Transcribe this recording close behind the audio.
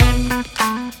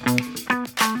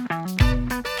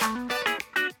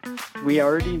We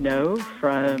already know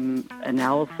from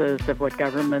analysis of what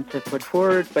governments have put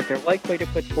forward, what they're likely to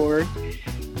put forward,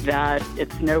 that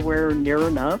it's nowhere near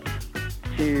enough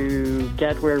to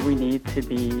get where we need to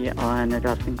be on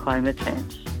addressing climate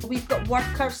change. We've got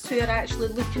workers who are actually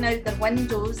looking out their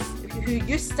windows who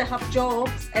used to have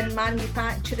jobs in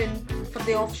manufacturing for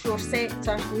the offshore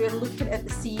sector, who are looking at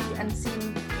the sea and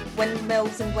seeing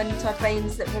windmills and wind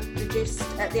turbines that were produced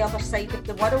at the other side of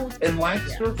the world. In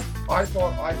Lancaster, I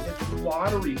thought I'd hit the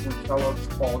lottery when Kellogg's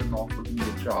called and offered me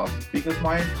a job, because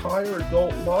my entire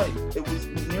adult life, it was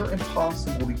near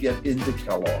impossible to get into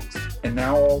Kellogg's. And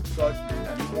now all of a sudden,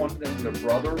 anyone and their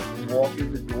brother walk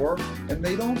in the door and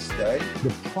they don't stay.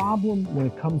 The problem when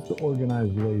it comes to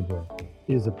organized labor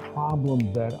is a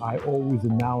problem that I always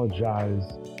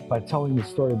analogize by telling the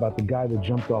story about the guy that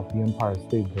jumped off the Empire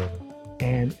State Building.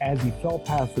 And as he fell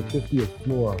past the 50th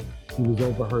floor, he was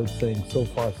overheard saying, "So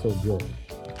far, so good."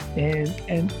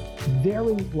 And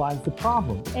therein lies the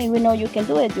problem. And we know you can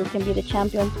do it. You can be the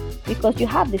champion because you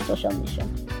have this social mission.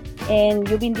 And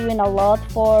you've been doing a lot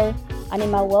for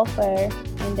animal welfare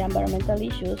and the environmental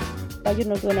issues, but you're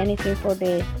not doing anything for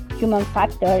the human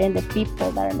factor and the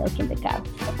people that are milking the cows.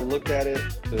 I looked at it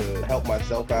to help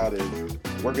myself out is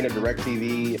working at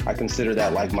DirecTV. I consider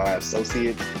that like my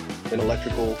associate in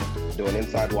electrical, doing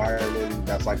inside wiring.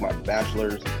 That's like my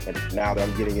bachelor's. And now that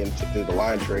I'm getting into the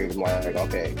line trade, I'm like,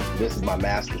 okay, this is my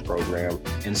master's program.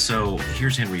 And so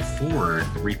here's Henry Ford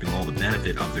reaping all the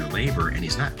benefit of their labor, and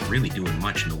he's not really doing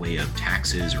much in the way of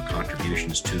taxes or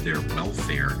contributions to their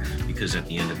welfare, because at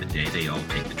the end of the day, they all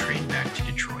take the train back to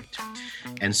Detroit.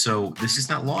 And so this is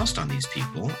not lost on these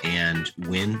people. And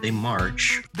when they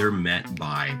march, they're met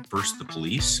by first the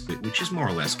police, which is more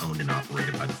or less owned and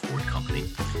operated by the Ford Company.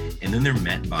 And then they're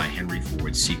met by Henry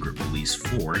Ford's secret police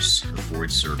force, the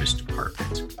Ford Service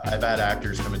Department. I've had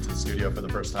actors come into the studio for the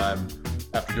first time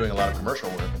after doing a lot of commercial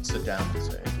work and sit down and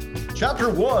say, "Chapter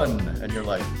 1." And you're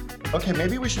like, okay,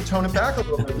 maybe we should tone it back a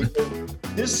little bit, because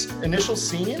this initial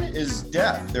scene is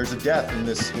death. There's a death in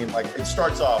this scene. Like, it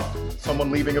starts off someone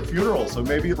leaving a funeral. So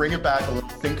maybe bring it back a little,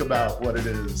 think about what it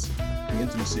is, the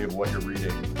intimacy of what you're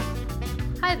reading.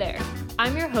 Hi there.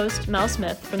 I'm your host, Mel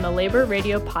Smith from the Labor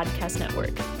Radio Podcast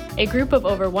Network, a group of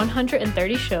over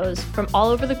 130 shows from all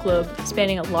over the globe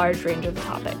spanning a large range of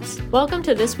topics. Welcome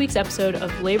to this week's episode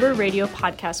of Labor Radio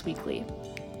Podcast Weekly.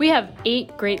 We have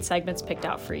 8 great segments picked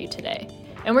out for you today.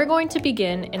 And we're going to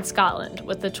begin in Scotland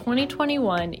with the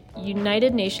 2021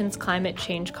 United Nations Climate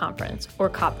Change Conference,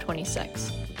 or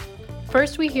COP26.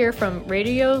 First, we hear from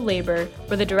Radio Labor,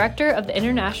 where the director of the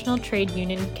International Trade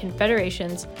Union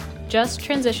Confederation's Just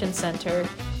Transition Center,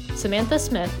 Samantha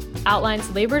Smith, outlines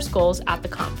labor's goals at the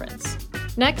conference.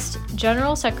 Next,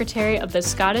 General Secretary of the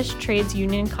Scottish Trades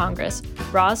Union Congress,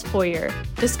 Ros Foyer,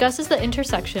 discusses the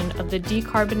intersection of the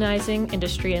decarbonising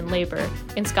industry and labour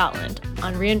in Scotland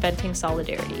on reinventing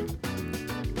solidarity.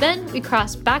 Then we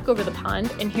cross back over the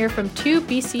pond and hear from 2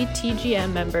 BC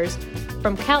TGM members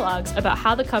from Kellogg's about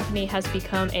how the company has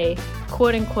become a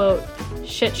quote-unquote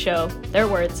shit show, their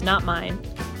words, not mine,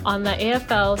 on the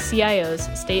AFL-CIO's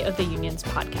State of the Unions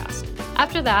podcast.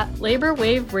 After that, Labor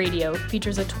Wave Radio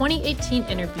features a 2018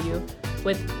 interview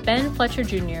with Ben Fletcher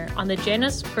Jr. on the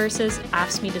Janus versus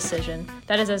AFSCME decision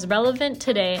that is as relevant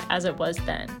today as it was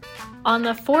then. On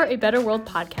the For a Better World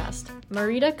podcast,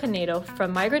 Marita Canedo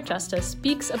from Migrant Justice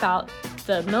speaks about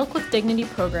the Milk with Dignity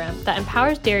program that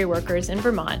empowers dairy workers in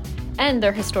Vermont and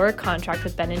their historic contract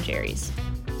with Ben & Jerry's.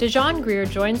 Dejan Greer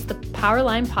joins the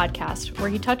Powerline podcast,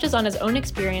 where he touches on his own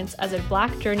experience as a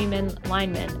Black journeyman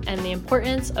lineman and the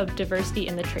importance of diversity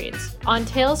in the trades. On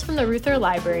Tales from the Reuther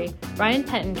Library, Ryan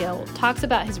Pettengill talks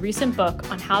about his recent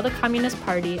book on how the Communist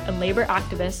Party and labor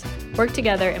activists worked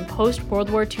together in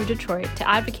post-World War II Detroit to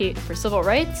advocate for civil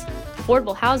rights,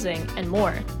 affordable housing, and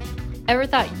more. Ever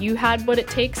thought you had what it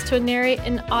takes to narrate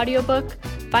an audiobook?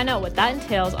 Find out what that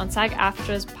entails on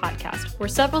SAG-AFTRA's podcast, where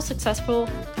several successful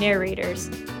narrators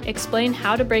explain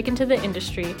how to break into the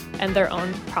industry and their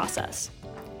own process.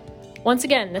 Once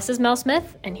again, this is Mel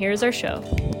Smith, and here's our show.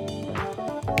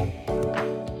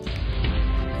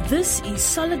 This is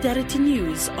Solidarity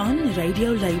News on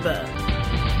Radio Labour.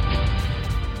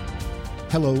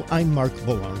 Hello, I'm Mark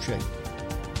Boulanger.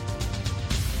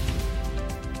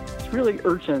 It's really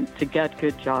urgent to get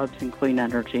good jobs in clean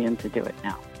energy and to do it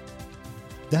now.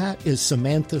 That is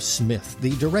Samantha Smith,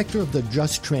 the director of the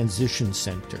Just Transition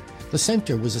Center. The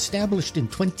center was established in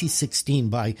 2016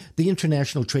 by the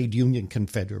International Trade Union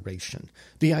Confederation.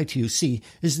 The ITUC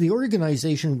is the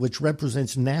organization which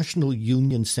represents national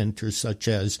union centers such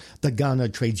as the Ghana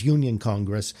Trades Union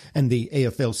Congress and the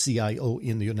AFL-CIO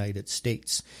in the United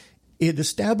States. It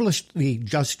established the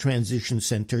Just Transition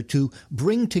Center to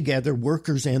bring together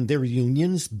workers and their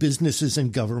unions, businesses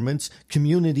and governments,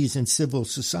 communities and civil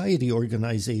society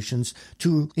organizations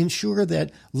to ensure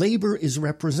that labor is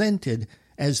represented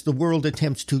as the world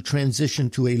attempts to transition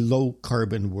to a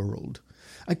low-carbon world.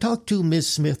 I talked to Ms.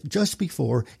 Smith just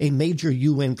before a major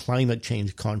UN climate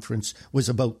change conference was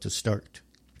about to start.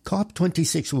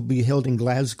 COP26 will be held in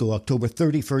Glasgow October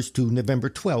 31st to November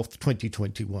 12th,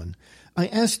 2021. I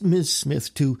asked Ms.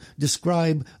 Smith to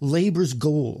describe labor's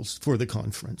goals for the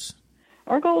conference.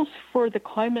 Our goals for the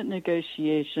climate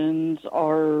negotiations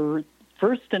are,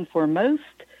 first and foremost,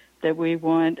 that we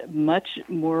want much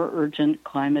more urgent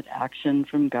climate action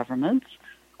from governments,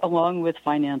 along with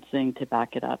financing to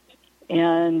back it up.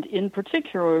 And in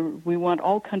particular, we want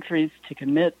all countries to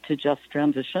commit to just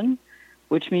transition,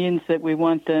 which means that we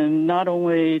want them not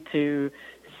only to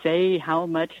say how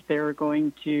much they're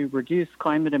going to reduce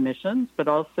climate emissions, but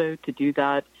also to do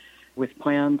that with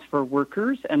plans for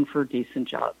workers and for decent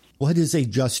jobs. What is a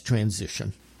just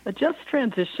transition? A just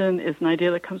transition is an idea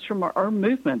that comes from our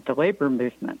movement, the labor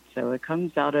movement. So it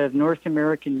comes out of North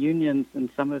American unions and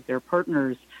some of their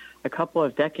partners a couple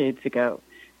of decades ago.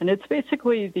 And it's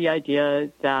basically the idea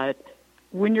that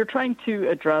when you're trying to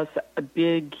address a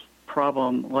big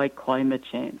problem like climate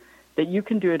change, that you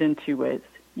can do it in two ways.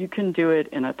 You can do it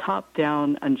in a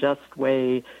top-down, unjust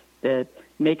way that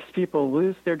makes people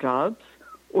lose their jobs,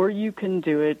 or you can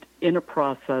do it in a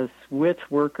process with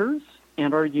workers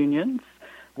and our unions,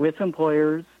 with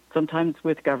employers, sometimes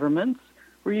with governments,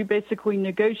 where you basically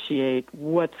negotiate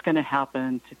what's going to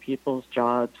happen to people's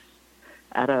jobs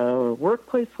at a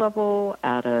workplace level,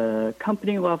 at a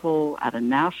company level, at a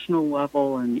national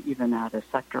level, and even at a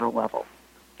sectoral level.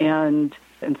 And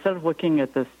instead of looking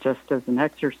at this just as an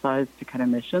exercise to cut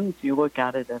emissions, you look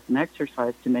at it as an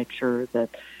exercise to make sure that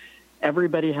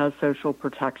everybody has social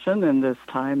protection in this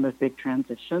time of big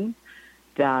transition,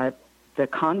 that the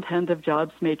content of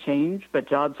jobs may change, but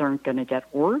jobs aren't going to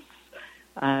get worse.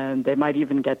 They might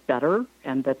even get better,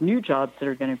 and that new jobs that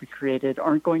are going to be created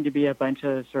aren't going to be a bunch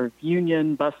of sort of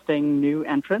union-busting new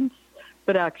entrants,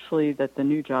 but actually that the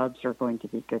new jobs are going to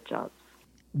be good jobs.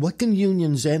 What can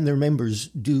unions and their members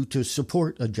do to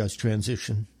support a just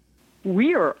transition?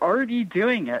 We are already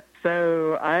doing it.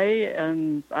 So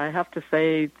I have to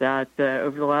say that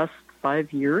over the last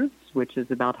 5 years, which is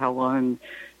about how long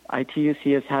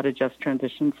ITUC has had a Just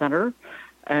Transition Center,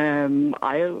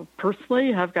 I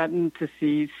personally have gotten to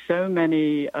see so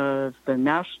many of the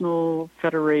national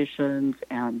federations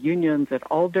and unions at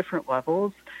all different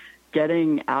levels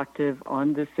getting active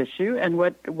on this issue. And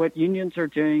what unions are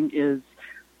doing is,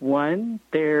 one,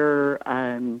 they're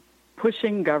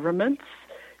pushing governments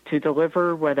to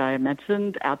deliver what I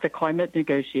mentioned at the climate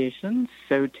negotiations,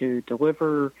 so to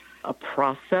deliver a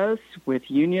process with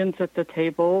unions at the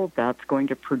table that's going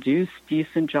to produce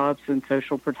decent jobs and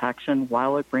social protection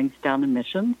while it brings down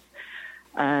emissions.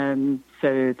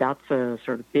 So that's a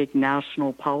sort of big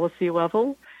national policy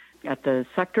level. At the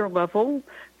sector level,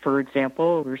 for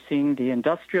example, we're seeing the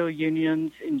industrial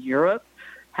unions in Europe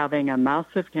having a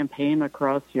massive campaign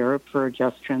across Europe for a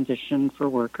just transition for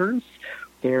workers.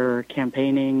 They're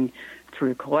campaigning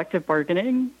through collective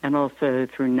bargaining and also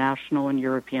through national and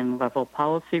European level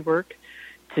policy work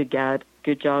to get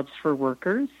good jobs for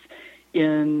workers.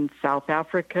 In South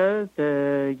Africa,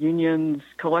 the unions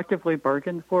collectively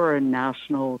bargained for a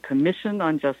national commission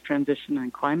on just transition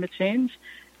and climate change,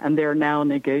 and they're now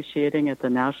negotiating at the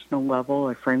national level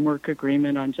a framework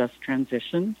agreement on just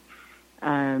transition.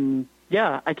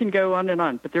 Yeah, I can go on and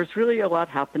on, but there's really a lot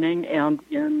happening, and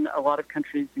in a lot of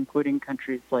countries, including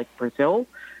countries like Brazil,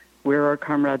 where our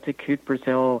comrades at CUT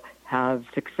Brazil have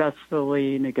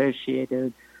successfully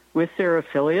negotiated with their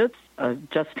affiliates a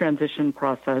just transition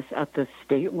process at the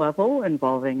state level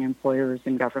involving employers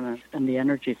and governments and the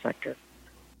energy sector.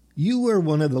 You were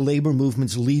one of the labor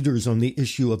movement's leaders on the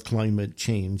issue of climate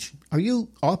change. Are you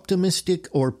optimistic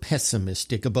or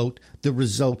pessimistic about the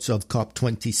results of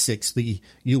COP26, the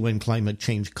UN Climate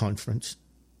Change Conference?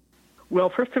 Well,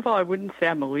 first of all, I wouldn't say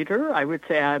I'm a leader. I would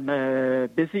say I'm a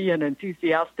busy and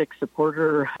enthusiastic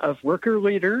supporter of worker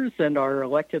leaders and our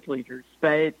elected leaders.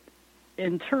 But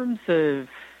in terms of,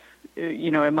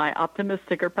 am I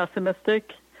optimistic or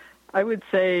pessimistic? I would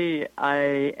say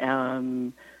I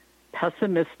am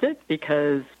pessimistic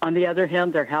because, on the other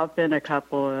hand, there have been a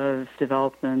couple of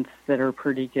developments that are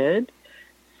pretty good.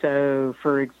 So,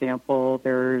 for example,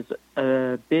 there's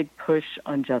a big push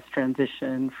on just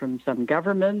transition from some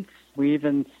governments. We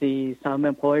even see some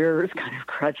employers kind of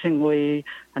grudgingly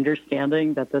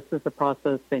understanding that this is a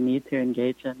process they need to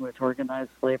engage in with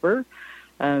organized labor.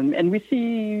 And we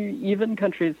see even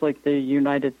countries like the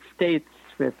United States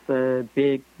with the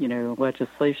big,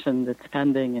 legislation that's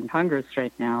pending in Congress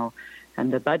right now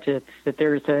and the budgets, that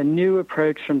there's a new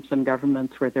approach from some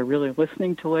governments where they're really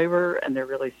listening to labor and they're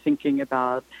really thinking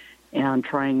about and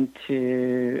trying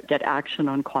to get action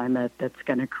on climate that's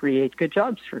going to create good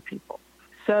jobs for people.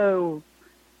 So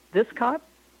this COP,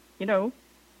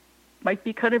 might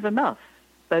be kind of enough.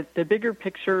 But the bigger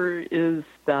picture is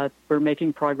that we're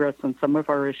making progress on some of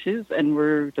our issues, and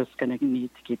we're just going to need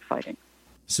to keep fighting.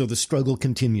 So the struggle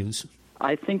continues.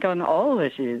 I think on all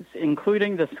issues,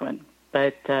 including this one.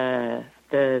 But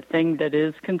the thing that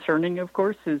is concerning, of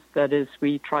course, is that as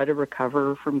we try to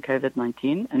recover from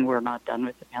COVID-19, and we're not done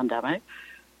with the pandemic,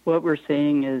 what we're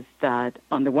seeing is that,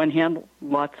 on the one hand,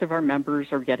 lots of our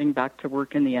members are getting back to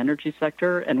work in the energy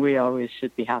sector, and we always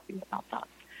should be happy about that.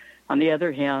 On the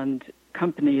other hand,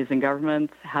 companies and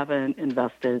governments haven't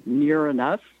invested near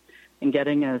enough in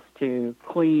getting us to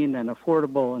clean and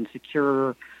affordable and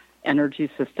secure energy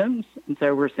systems. And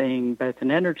so we're seeing both an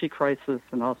energy crisis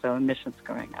and also emissions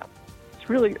going up. It's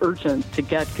really urgent to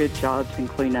get good jobs in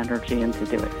clean energy and to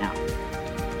do it now.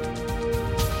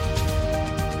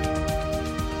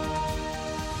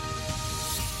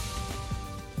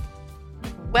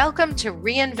 Welcome to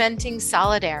Reinventing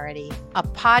Solidarity, a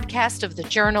podcast of the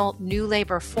journal New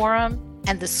Labor Forum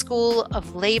and the School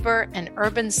of Labor and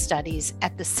Urban Studies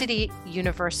at the City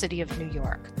University of New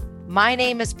York. My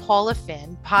name is Paula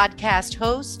Finn, podcast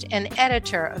host and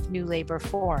editor of New Labor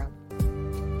Forum.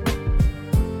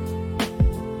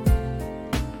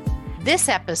 This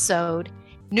episode,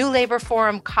 New Labor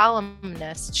Forum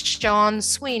columnist Sean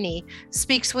Sweeney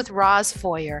speaks with Ros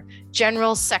Foyer,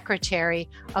 General Secretary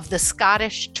of the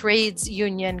Scottish Trades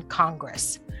Union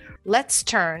Congress. Let's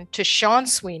turn to Sean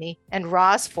Sweeney and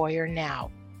Ros Foyer now.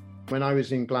 When I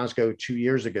was in Glasgow 2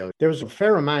 years ago, there was a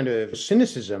fair amount of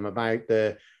cynicism about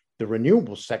the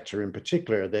renewable sector in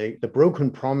particular, the broken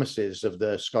promises of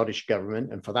the Scottish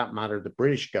government, and for that matter, the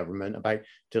British government, about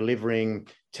delivering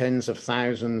tens of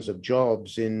thousands of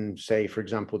jobs in, say, for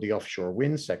example, the offshore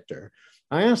wind sector.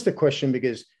 I asked the question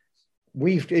because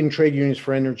we've, in Trade Unions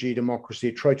for Energy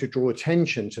Democracy, tried to draw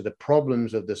attention to the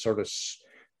problems of the sort of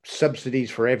subsidies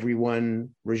for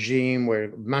everyone regime,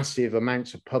 where massive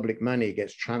amounts of public money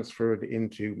gets transferred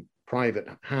into private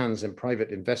hands and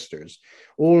private investors,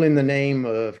 all in the name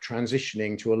of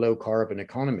transitioning to a low carbon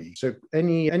economy. So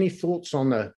any thoughts on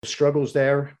the struggles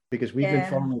there? Because we've been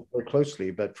following it very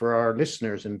closely, but for our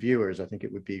listeners and viewers, I think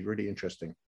it would be really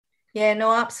interesting. Yeah,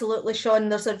 no, absolutely, Sean.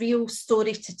 There's a real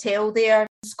story to tell there.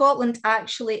 Scotland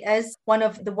actually is one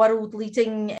of the world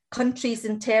leading countries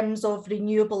in terms of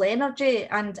renewable energy,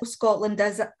 and Scotland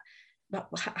has a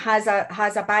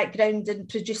background in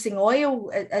producing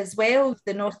oil as well,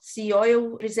 the North Sea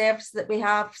oil reserves that we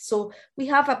have. So we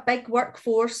have a big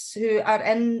workforce who are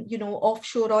in,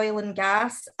 offshore oil and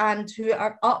gas, and who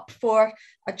are up for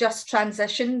a just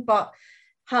transition, but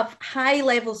have high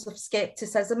levels of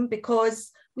scepticism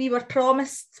because we were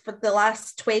promised for the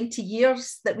last 20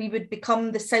 years that we would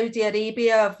become the Saudi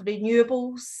Arabia of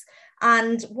renewables.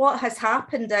 And what has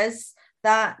happened is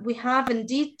that we have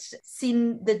indeed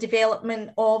seen the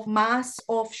development of mass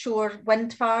offshore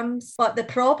wind farms. But the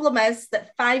problem is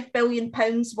that £5 billion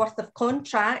worth of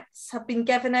contracts have been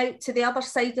given out to the other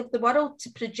side of the world to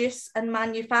produce and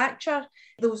manufacture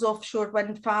those offshore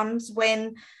wind farms,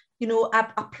 when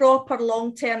a proper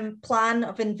long-term plan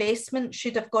of investment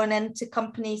should have gone into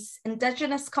companies,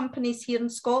 Indigenous companies here in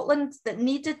Scotland, that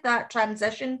needed that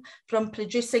transition from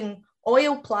producing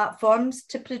oil platforms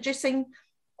to producing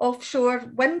offshore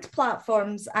wind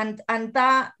platforms, and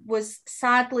that was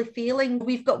sadly failing.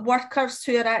 We've got workers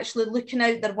who are actually looking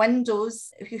out their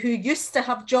windows, who used to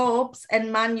have jobs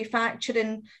in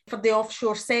manufacturing for the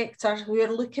offshore sector, who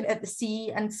are looking at the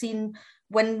sea and seeing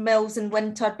windmills and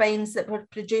wind turbines that were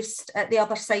produced at the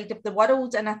other side of the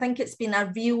world. And I think it's been a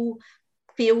real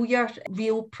failure,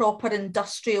 real proper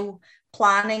industrial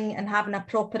planning and having a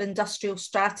proper industrial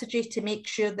strategy to make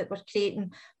sure that we're creating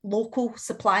local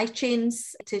supply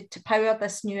chains to power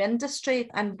this new industry.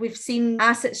 And we've seen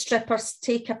asset strippers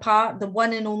take apart the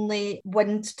one and only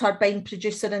wind turbine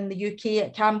producer in the UK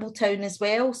at Campbelltown as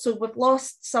well. So we've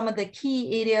lost some of the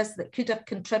key areas that could have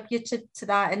contributed to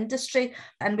that industry,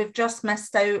 and we've just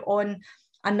missed out on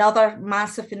another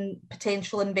massive and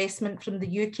potential investment from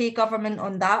the UK government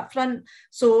on that front.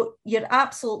 So you're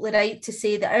absolutely right to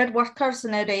say that our workers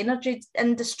in our energy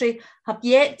industry have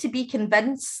yet to be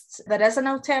convinced there is an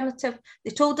alternative. They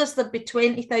told us there'd be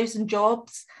 20,000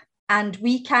 jobs, and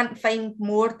we can't find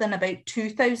more than about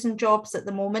 2,000 jobs at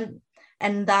the moment.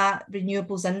 in that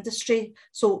renewables industry.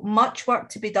 So much work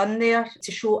to be done there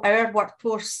to show our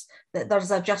workforce that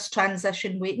there's a just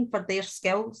transition waiting for their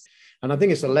skills. And I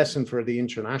think it's a lesson for the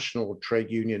international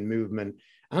trade union movement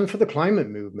and for the climate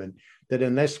movement that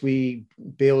unless we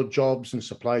build jobs and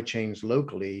supply chains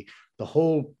locally, the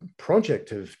whole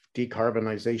project of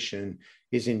decarbonization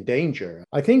is in danger.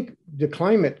 I think the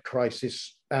climate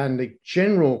crisis and the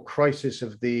general crisis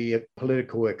of the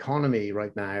political economy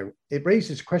right now, it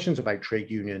raises questions about trade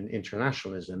union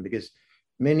internationalism, because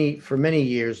for many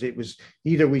years, it was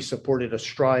either we supported a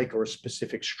strike or a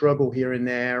specific struggle here and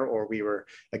there, or we were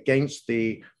against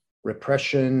the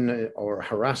repression or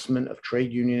harassment of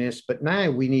trade unionists. But now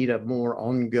we need a more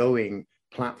ongoing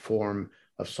platform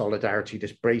of solidarity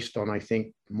that's based on, I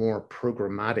think, more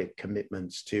programmatic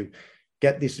commitments to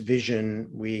get this vision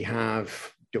we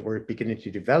have that we're beginning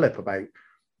to develop about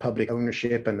public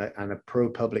ownership and a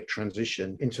pro-public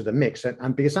transition into the mix.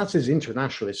 And because that's as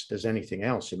internationalist as anything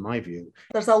else, in my view.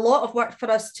 There's a lot of work for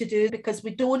us to do because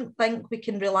we don't think we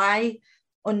can rely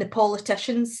on the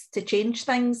politicians to change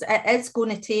things. It is going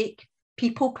to take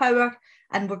people power,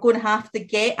 and we're going to have to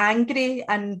get angry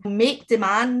and make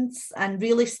demands and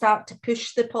really start to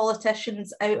push the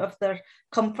politicians out of their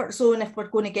comfort zone if we're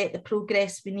going to get the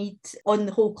progress we need on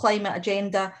the whole climate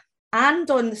agenda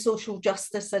and on the social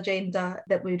justice agenda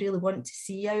that we really want to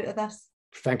see out of this.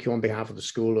 Thank you on behalf of the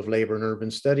School of Labour and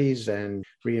Urban Studies and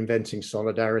Reinventing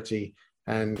Solidarity.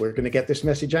 And we're going to get this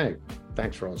message out.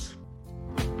 Thanks, Roz.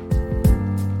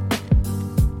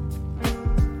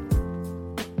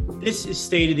 This is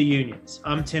State of the Unions.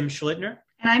 I'm Tim Schlittner.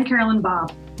 And I'm Carolyn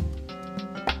Bob.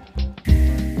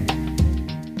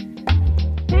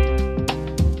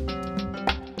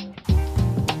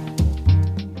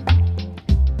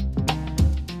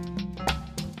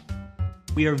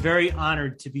 We are very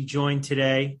honored to be joined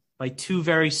today by two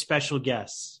very special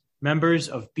guests, members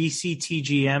of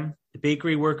BCTGM, the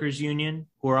Bakery Workers Union,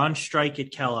 who are on strike at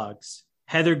Kellogg's.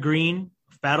 Heather Green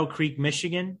of Battle Creek,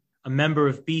 Michigan, a member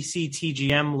of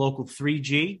BCTGM Local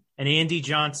 3G, and Andy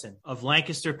Johnson of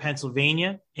Lancaster,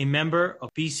 Pennsylvania, a member of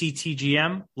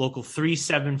BCTGM Local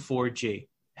 374G.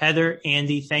 Heather,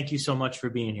 Andy, thank you so much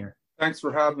for being here. Thanks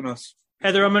for having us.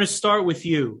 Heather, I'm going to start with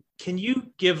you. Can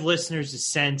you give listeners a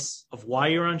sense of why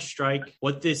you're on strike,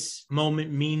 what this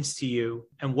moment means to you,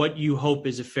 and what you hope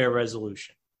is a fair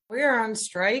resolution? We are on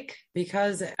strike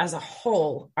because as a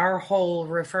whole, our whole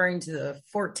referring to the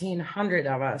 1,400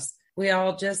 of us,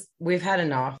 we've had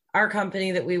enough. Our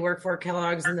company that we work for,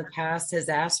 Kellogg's, in the past has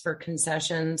asked for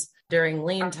concessions during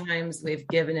lean times. We've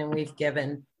given and we've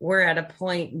given. We're at a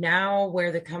point now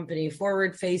where the company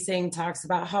forward facing talks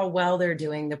about how well they're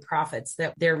doing, the profits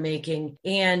that they're making,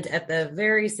 and at the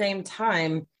very same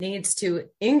time needs to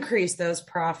increase those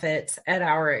profits at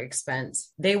our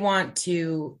expense. They want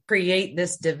to create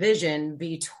this division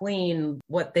between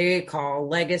what they call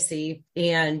legacy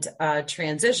and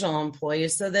transitional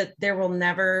employees so that there will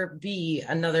never be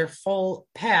another full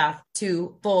path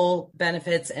to full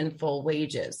benefits and full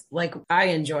wages like I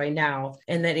enjoy now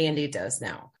and that Andy does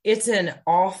now. It's an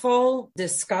awful,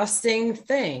 disgusting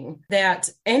thing that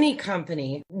any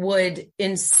company would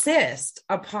insist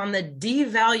upon the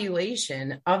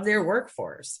devaluation of their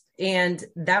workforce. And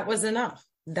that was enough.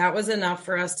 That was enough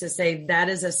for us to say that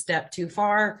is a step too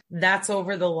far. That's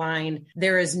over the line.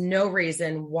 There is no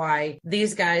reason why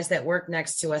these guys that work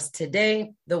next to us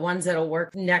today, the ones that'll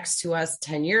work next to us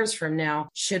 10 years from now,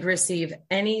 should receive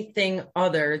anything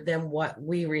other than what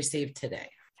we receive today.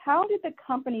 How did the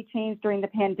company change during the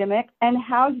pandemic, and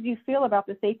how did you feel about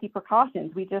the safety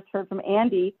precautions? We just heard from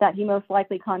Andy that he most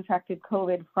likely contracted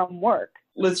COVID from work.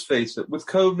 Let's face it, with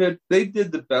COVID, they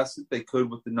did the best that they could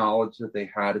with the knowledge that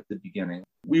they had at the beginning.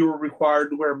 We were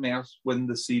required to wear masks when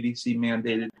the CDC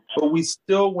mandated, but we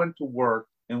still went to work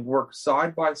and worked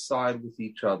side by side with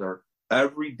each other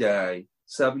every day,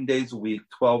 7 days a week,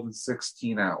 12 and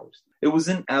 16 hours. It was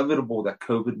inevitable that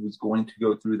COVID was going to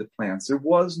go through the plants. There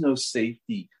was no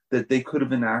safety that they could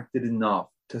have enacted enough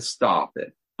to stop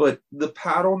it. But the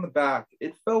pat on the back,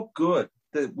 it felt good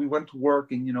that we went to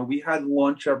work and, we had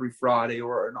lunch every Friday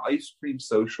or an ice cream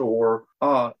social or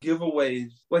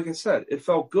giveaways. Like I said, it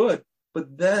felt good.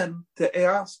 But then to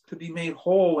ask to be made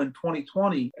whole in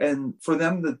 2020 and for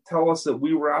them to tell us that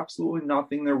we were absolutely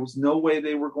nothing, there was no way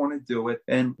they were going to do it.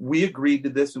 And we agreed to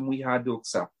this and we had to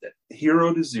accept it.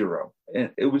 0 to 0. And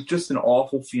it was just an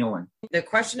awful feeling. The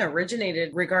question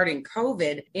originated regarding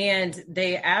COVID, and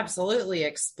they absolutely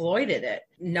exploited it.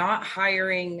 not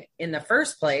hiring in the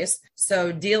first place.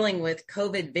 So dealing with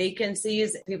COVID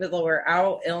vacancies, people that were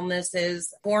out,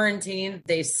 illnesses, quarantine,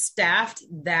 they staffed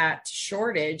that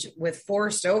shortage with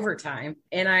forced overtime.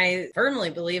 And I firmly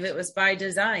believe it was by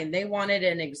design. They wanted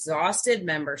an exhausted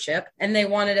membership and they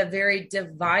wanted a very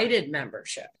divided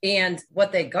membership. And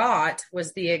what they got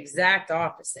was the exact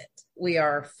opposite. We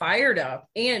are fired up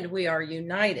and we are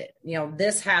united.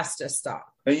 This has to stop.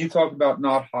 And you talk about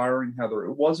not hiring, Heather.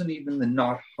 It wasn't even the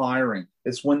not hiring.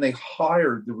 It's when they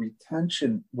hired, the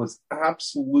retention was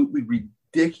absolutely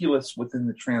ridiculous within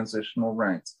the transitional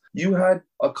ranks. You had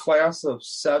a class of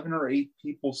 7 or 8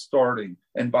 people starting,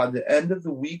 and by the end of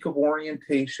the week of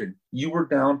orientation, you were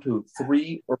down to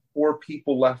 3 or 4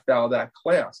 people left out of that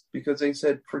class because they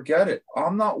said, forget it.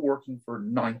 I'm not working for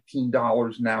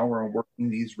 $19 an hour and working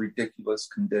these ridiculous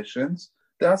conditions.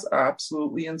 That's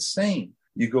absolutely insane.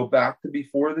 You go back to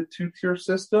before the 2-tier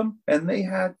system, and they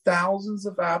had thousands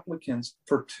of applicants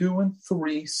for 2 and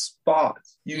 3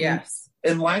 spots. Yes.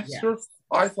 In Lancaster, Yes.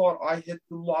 I thought I hit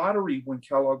the lottery when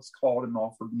Kellogg's called and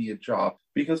offered me a job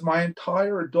because my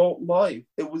entire adult life,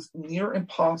 it was near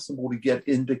impossible to get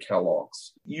into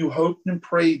Kellogg's. You hoped and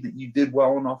prayed that you did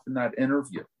well enough in that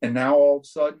interview. And now all of a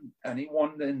sudden,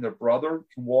 anyone and their brother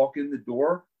can walk in the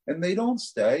door and they don't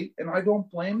stay. And I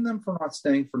don't blame them for not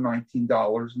staying for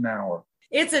 $19 an hour.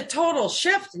 It's a total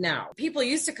shift now. People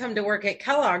used to come to work at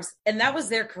Kellogg's and that was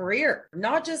their career,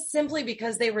 not just simply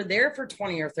because they were there for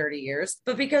 20 or 30 years,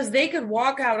 but because they could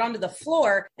walk out onto the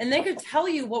floor and they could tell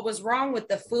you what was wrong with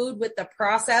the food, with the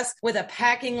process, with a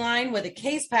packing line, with a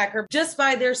case packer, just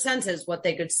by their senses, what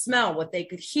they could smell, what they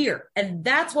could hear. And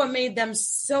that's what made them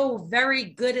so very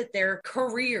good at their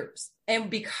careers. And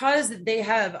because they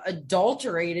have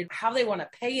adulterated how they want to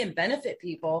pay and benefit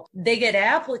people, they get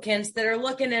applicants that are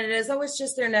looking at it as, oh, it's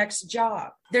just their next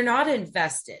job. They're not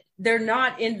invested. They're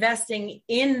not investing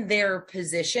in their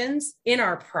positions, in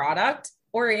our product,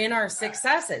 or in our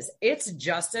successes. It's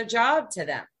just a job to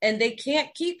them. And they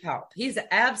can't keep help. He's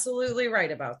absolutely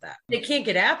right about that. They can't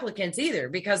get applicants either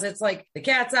because it's like the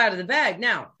cat's out of the bag.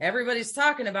 Now, everybody's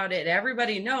talking about it.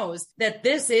 Everybody knows that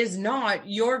this is not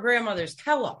your grandmother's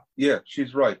Kellogg. Yeah,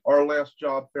 she's right. Our last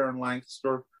job fair in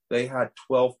Lancaster, they had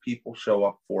 12 people show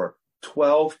up for it.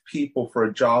 12 people for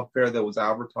a job fair that was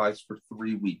advertised for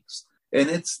 3 weeks. And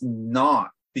it's not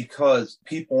because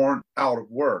people aren't out of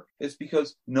work. It's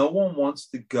because no one wants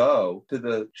to go to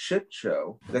the shit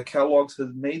show that Kellogg's has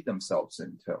made themselves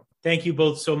into. Thank you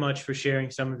both so much for sharing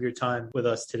some of your time with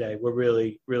us today. We're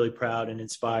really, really proud and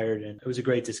inspired, and it was a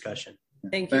great discussion.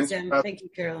 Thank you, Tim. Thank you,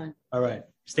 Carolyn. All right.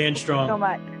 Stand strong. So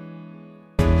much.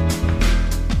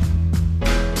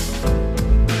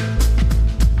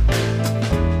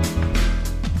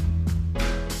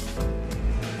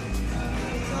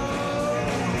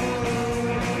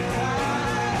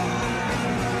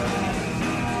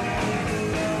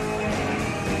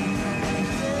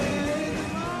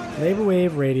 Labor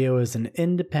Wave Radio is an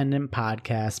independent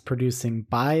podcast producing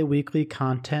bi-weekly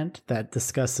content that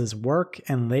discusses work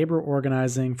and labor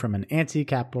organizing from an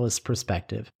anti-capitalist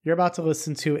perspective. You're about to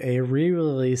listen to a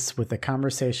re-release with a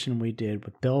conversation we did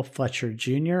with Bill Fletcher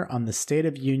Jr. on the State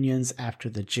of Unions after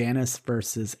the Janus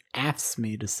versus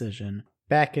AFSCME decision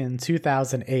back in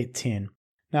 2018.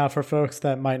 Now, for folks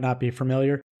that might not be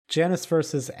familiar, Janus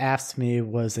versus AFSCME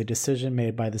was a decision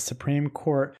made by the Supreme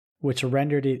Court which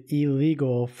rendered it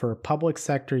illegal for public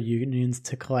sector unions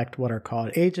to collect what are called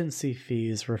agency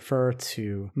fees, refer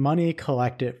to money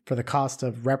collected for the cost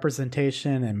of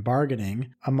representation and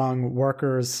bargaining among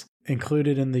workers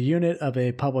included in the unit of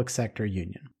a public sector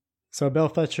union. So Bill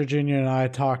Fletcher Jr. and I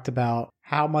talked about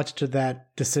how much did that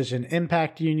decision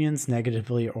impact unions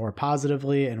negatively or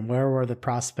positively, and where were the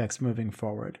prospects moving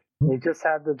forward. We just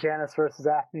had the Janus versus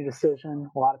AFSCME decision.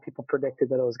 A lot of people predicted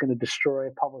that it was going to destroy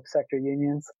public sector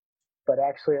unions. But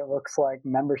actually it looks like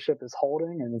membership is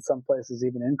holding and in some places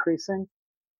even increasing.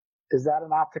 Is that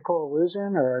an optical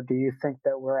illusion, or do you think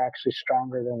that we're actually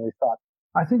stronger than we thought?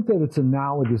 I think that it's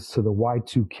analogous to the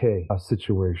Y2K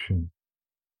situation,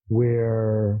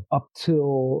 where up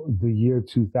till the year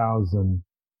 2000,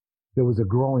 there was a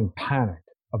growing panic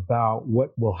about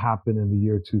what will happen in the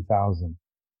year 2000.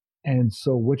 And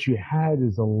so what you had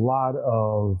is a lot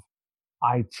of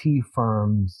IT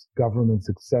firms,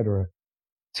 governments, etc.,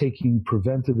 taking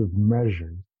preventative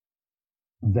measures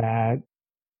that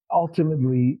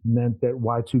ultimately meant that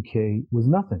Y2K was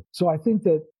nothing. So I think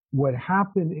that what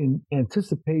happened in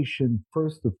anticipation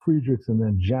first of Friedrichs and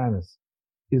then Janus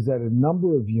is that a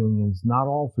number of unions, not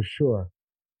all for sure,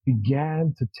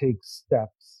 began to take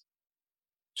steps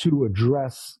to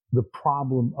address the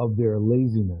problem of their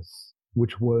laziness,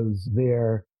 which was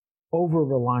their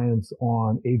over-reliance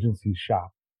on agency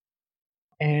shop.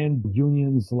 And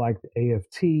unions like the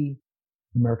AFT,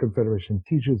 American Federation of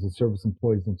Teachers, the Service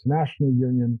Employees International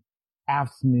Union,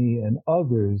 AFSCME, and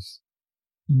others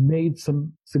made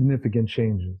some significant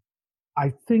changes.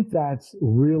 I think that's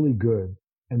really good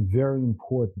and very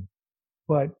important,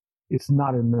 but it's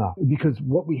not enough, because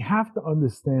what we have to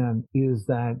understand is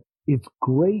that it's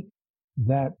great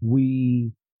that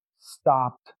we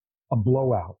stopped a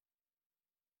blowout.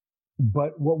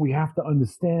 But what we have to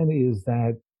understand is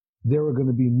that there are going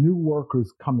to be new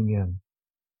workers coming in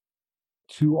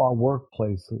to our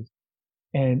workplaces.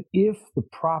 And if the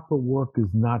proper work is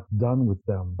not done with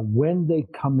them, when they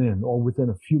come in or within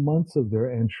a few months of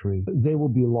their entry, they will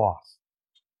be lost.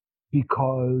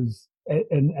 Because,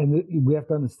 and we have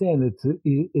to understand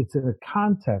it's in a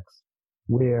context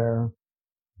where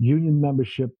union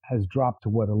membership has dropped to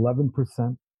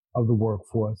 11% of the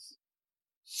workforce.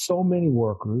 So many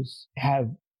workers have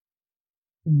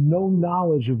no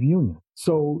knowledge of union.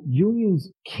 So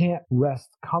unions can't rest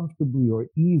comfortably or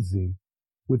easy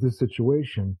with the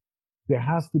situation. There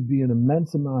has to be an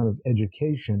immense amount of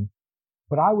education,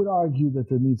 but I would argue that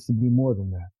there needs to be more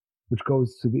than that, which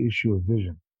goes to the issue of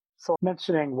vision. So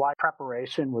mentioning why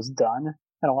preparation was done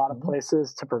in a lot of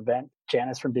places to prevent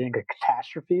Janus from being a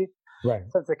catastrophe. Right.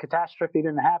 Since the catastrophe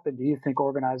didn't happen, do you think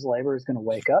organized labor is going to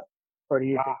wake up? Or do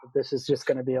you think that this is just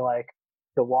going to be like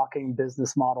the walking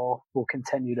business model will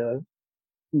continue to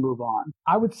move on?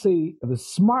 I would say the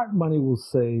smart money will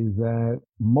say that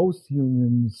most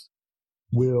unions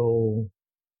will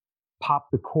pop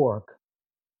the cork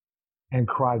and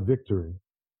cry victory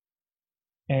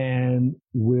and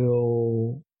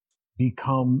will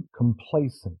become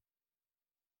complacent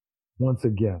once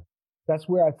again. That's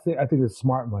where I think the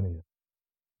smart money is.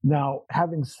 Now,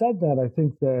 having said that, I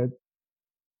think that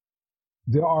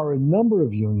there are a number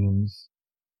of unions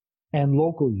and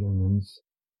local unions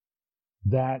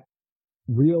that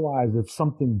realize that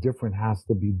something different has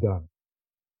to be done.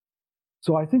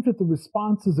 So I think that the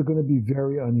responses are going to be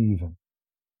very uneven.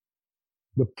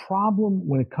 The problem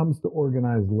when it comes to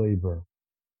organized labor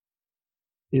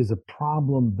is a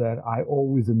problem that I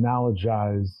always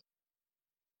analogize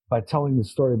by telling the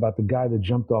story about the guy that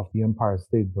jumped off the Empire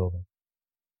State Building.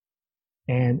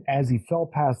 And as he fell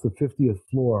past the 50th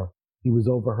floor, he was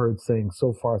overheard saying,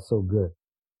 "So far, so good."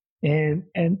 And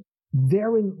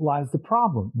therein lies the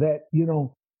problem, that,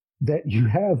 that you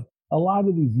have a lot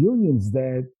of these unions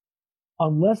that,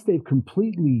 unless they've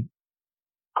completely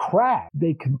cracked,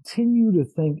 they continue to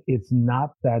think it's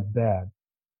not that bad.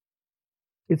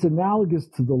 It's analogous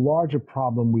to the larger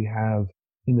problem we have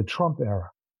in the Trump era,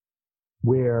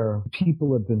 where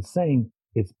people have been saying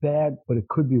it's bad, but it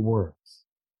could be worse.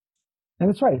 And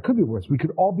it's right, it could be worse. We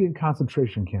could all be in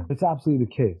concentration camps. It's absolutely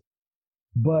the case.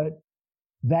 But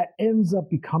that ends up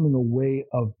becoming a way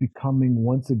of becoming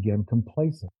once again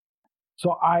complacent.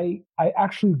 So I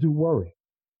actually do worry.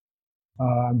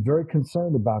 I'm very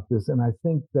concerned about this, and I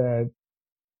think that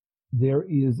there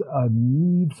is a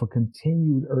need for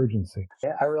continued urgency.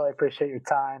 Yeah, I really appreciate your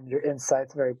time. Your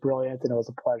insight's very brilliant, and it was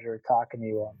a pleasure talking to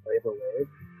you on Labor Wave.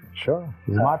 Sure,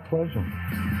 it was my pleasure.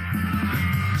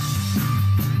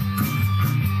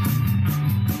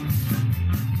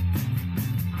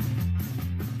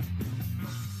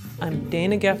 I'm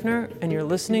Dana Geffner, and you're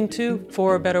listening to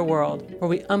For a Better World, where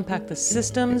we unpack the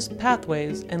systems,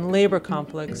 pathways, and labor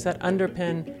conflicts that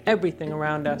underpin everything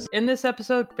around us. In this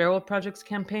episode, Farewell Project's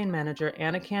campaign manager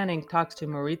Anna Canning talks to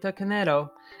Marita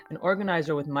Canedo, an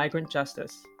organizer with Migrant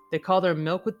Justice. They call their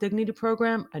Milk with Dignity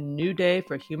program a new day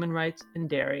for human rights in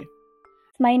dairy.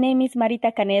 My name is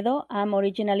Marita Canedo. I'm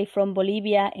originally from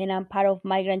Bolivia, and I'm part of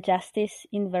Migrant Justice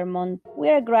in Vermont.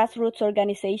 We're a grassroots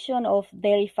organization of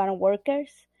dairy farm workers,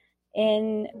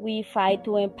 and we fight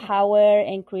to empower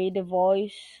and create the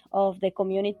voice of the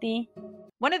community.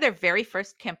 One of their very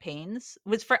first campaigns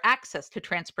was for access to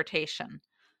transportation,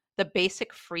 the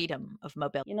basic freedom of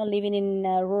mobility. Living in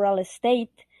a rural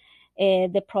state,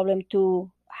 the problem to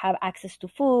have access to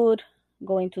food,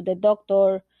 going to the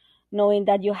doctor, knowing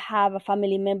that you have a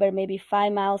family member maybe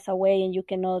 5 miles away and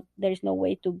there is no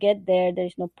way to get there, there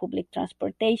is no public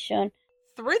transportation.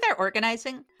 Through their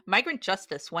organizing, Migrant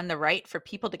Justice won the right for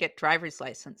people to get driver's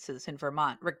licenses in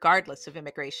Vermont, regardless of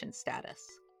immigration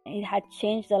status. It had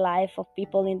changed the life of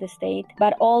people in the state,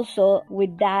 but also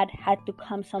with that had to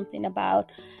come something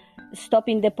about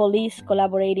stopping the police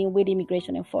collaborating with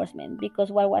immigration enforcement, because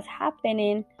what was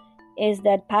happening is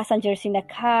that passengers in a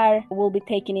car will be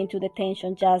taken into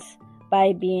detention just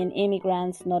by being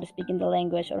immigrants, not speaking the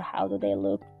language, or how do they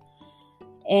look.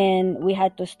 And we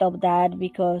had to stop that,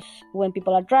 because when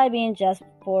people are driving just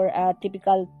for a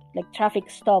typical like traffic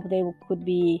stop, they could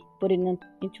be put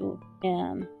into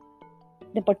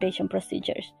deportation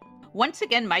procedures. Once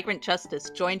again, Migrant Justice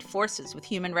joined forces with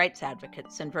human rights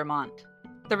advocates in Vermont.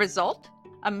 The result?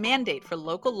 A mandate for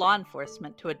local law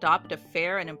enforcement to adopt a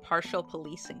fair and impartial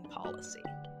policing policy.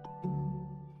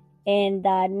 And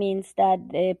that means that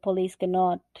the police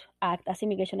cannot act as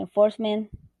immigration enforcement.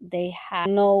 They have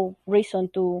no reason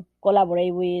to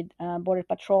collaborate with Border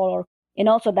Patrol. And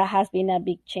also that has been a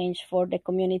big change for the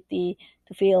community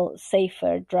to feel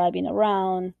safer driving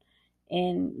around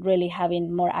and really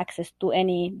having more access to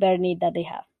any bare need that they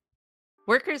have.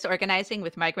 Workers organizing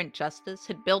with Migrant Justice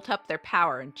had built up their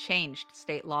power and changed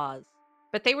state laws.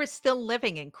 But they were still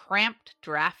living in cramped,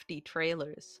 drafty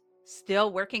trailers,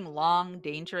 still working long,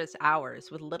 dangerous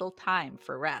hours with little time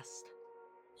for rest.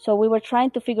 So we were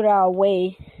trying to figure out a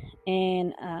way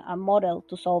and a model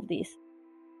to solve this.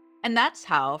 And that's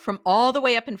how, from all the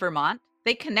way up in Vermont,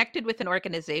 they connected with an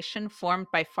organization formed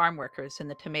by farm workers in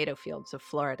the tomato fields of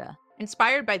Florida.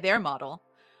 Inspired by their model,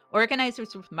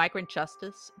 organizers with Migrant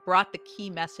Justice brought the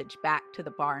key message back to the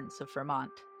barns of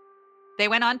Vermont. They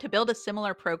went on to build a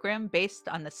similar program based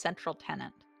on the central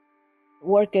tenet.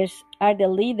 Workers are the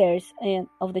leaders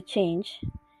of the change.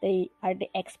 They are the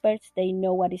experts. They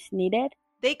know what is needed.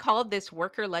 They called this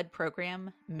worker-led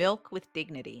program Milk with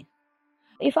Dignity.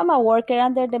 If I'm a worker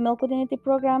under the Milk with Dignity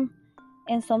program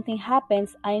and something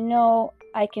happens, I know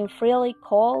I can freely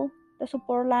call the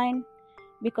support line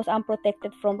because I'm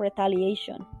protected from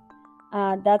retaliation.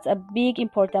 That's a big,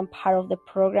 important part of the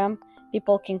program.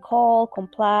 People can call,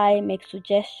 comply, make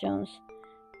suggestions,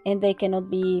 and they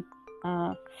cannot be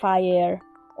fired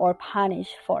or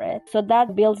punished for it. So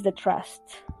that builds the trust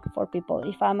for people.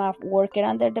 If I'm a worker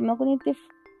under the Milk with Dignity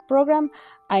program,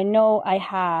 I know I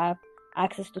have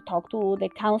access to talk to the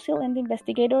council and the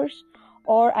investigators,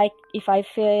 or if I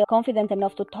feel confident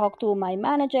enough to talk to my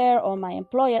manager or my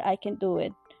employer, I can do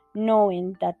it,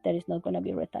 knowing that there is not going to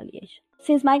be retaliation.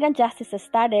 Since Migrant Justice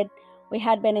started, we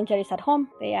had Ben and Jerry's at home.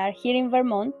 They are here in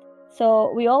Vermont.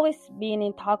 So we always been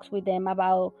in talks with them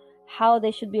about how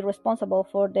they should be responsible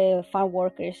for the farm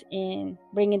workers in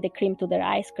bringing the cream to their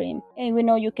ice cream. And we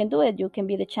know you can do it. You can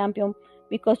be the champion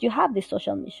because you have this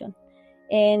social mission.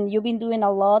 And you've been doing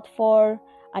a lot for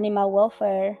animal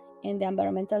welfare and the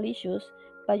environmental issues,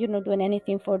 but you're not doing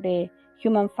anything for the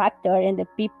human factor and the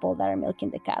people that are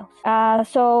milking the cows.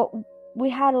 So we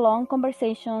had long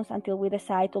conversations until we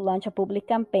decided to launch a public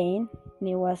campaign. And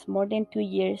it was more than 2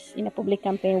 years in a public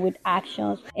campaign with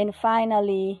actions. And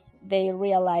finally, they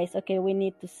realized, okay, we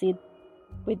need to sit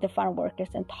with the farm workers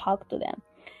and talk to them.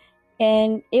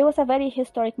 And it was a very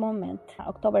historic moment.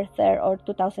 October 3rd or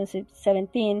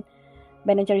 2017,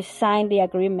 Ben & Jerry's signed the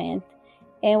agreement.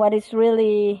 And what is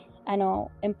really,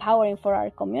 empowering for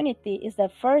our community is the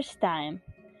first time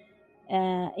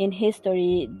in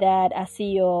history that a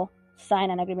CEO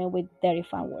signed an agreement with dairy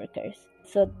farm workers.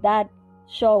 So that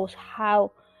shows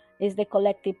how is the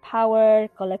collective power,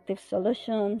 collective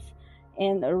solutions,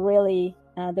 and really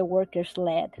the workers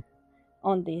led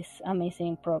on this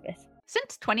amazing progress.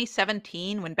 Since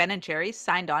 2017, when Ben & Jerry's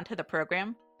signed on to the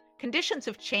program, conditions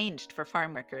have changed for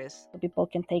farm workers. People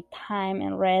can take time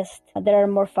and rest. There are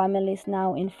more families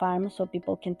now in farms, so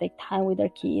people can take time with their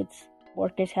kids.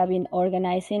 Workers have been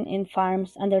organizing in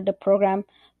farms under the program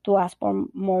to ask for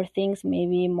more things,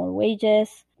 maybe more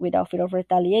wages without fear of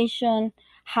retaliation,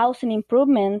 housing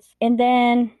improvements, and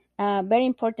then very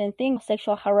important thing,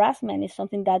 sexual harassment is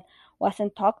something that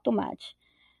wasn't talked too much.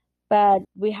 But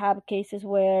we have cases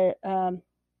where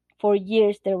for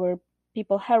years there were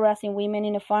people harassing women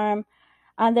in a farm.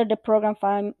 Under the program,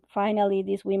 finally,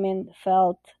 these women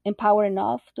felt empowered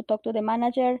enough to talk to the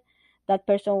manager. That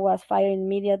person was fired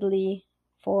immediately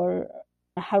for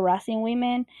harassing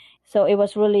women. So it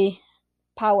was really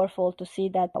powerful to see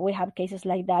that we have cases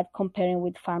like that comparing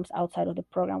with farms outside of the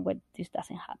program where this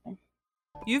doesn't happen.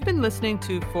 You've been listening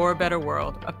to For a Better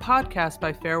World, a podcast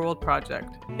by Fair World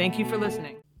Project. Thank you for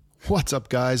listening. What's up,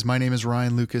 guys? My name is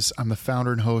Ryan Lucas. I'm the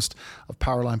founder and host of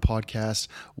Powerline Podcast.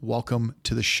 Welcome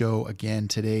to the show again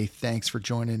today. Thanks for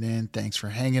joining in. Thanks for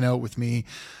hanging out with me.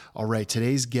 All right,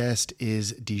 today's guest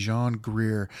is Dijon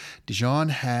Greer. Dijon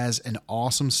has an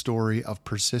awesome story of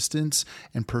persistence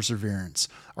and perseverance.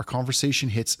 Our conversation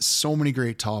hits so many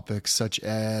great topics, such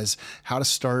as how to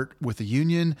start with a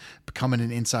union, becoming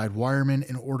an inside wireman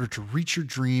in order to reach your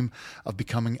dream of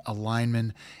becoming a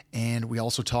lineman. And we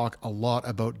also talk a lot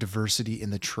about diversity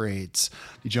in the trades.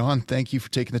 Dijon, thank you for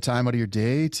taking the time out of your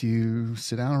day to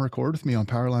sit down and record with me on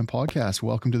Powerline Podcast.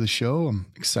 Welcome to the show. I'm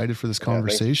excited for this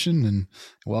conversation and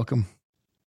welcome.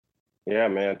 Yeah,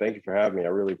 man. Thank you for having me. I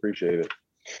really appreciate it.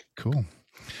 Cool.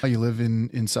 You live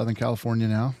in Southern California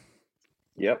now?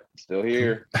 Yep, still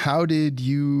here. How did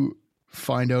you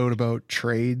find out about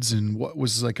trades, and what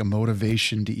was like a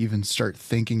motivation to even start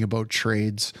thinking about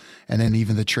trades, and then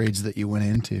even the trades that you went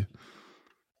into?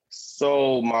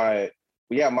 So my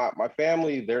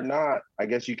family, they're not, I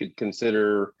guess you could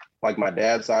consider, like my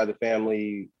dad's side of the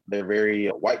family, they're very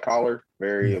white collar,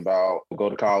 very about go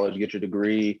to college, get your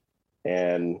degree.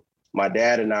 And my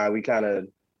dad and I, we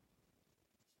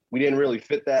didn't really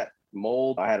fit that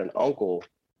mold. I had an uncle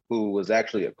who was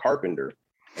actually a carpenter,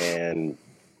 and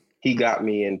he got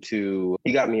me into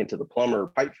the plumber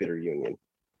pipe fitter union.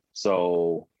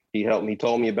 So he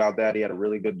told me about that. He had a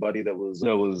really good buddy that was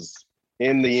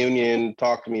in the union,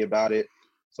 talked to me about it.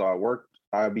 So I worked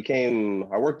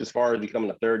as far as becoming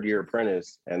a third year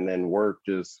apprentice, and then work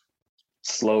just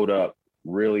slowed up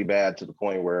really bad to the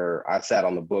point where I sat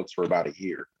on the books for about a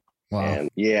year. Wow. And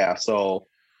yeah, so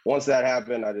once that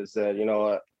happened, I just said, you know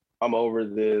what, I'm over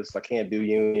this. I can't do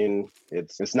union.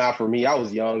 It's not for me. I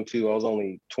was young too. I was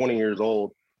only 20 years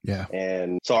old. Yeah.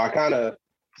 And so I kind of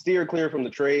steered clear from the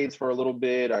trades for a little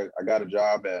bit. I got a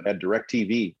job at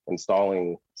DirecTV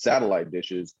installing satellite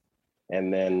dishes.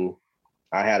 And then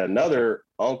I had another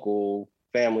uncle,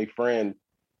 family friend,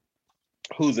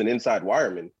 who's an inside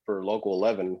wireman for Local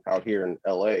 11 out here in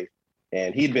LA.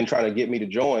 And he'd been trying to get me to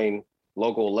join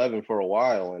Local 11 for a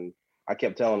while. And I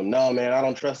kept telling him, no, man, I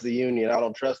don't trust the union. I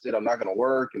don't trust it. I'm not going to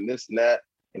work and this and that.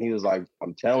 And he was like,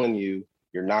 I'm telling you,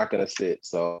 you're not going to sit.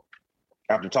 So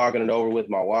after talking it over with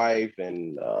my wife,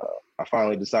 and I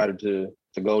finally decided to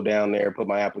go down there, put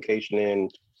my application in.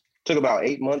 Took about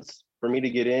 8 months for me to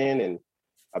get in, and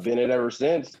I've been in ever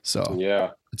since. So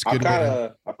yeah, it's good.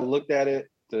 I looked at it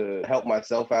to help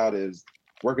myself out is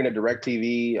working at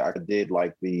DirecTV.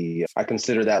 I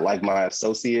consider that like my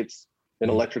associates in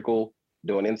electrical,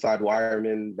 doing inside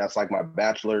wireman. That's like my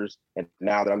bachelor's. And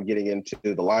now that I'm getting into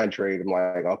the line trade, I'm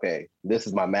like, okay, this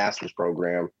is my master's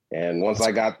program. And once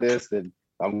I got this, then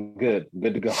I'm good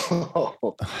to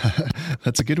go.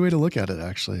 That's a good way to look at it,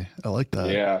 actually. I like that.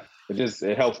 Yeah,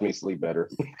 it helps me sleep better.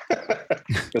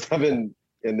 Because I've been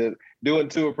doing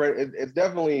two apprentices. It's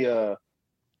definitely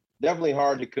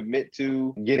hard to commit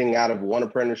to getting out of one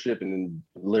apprenticeship and then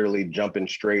literally jumping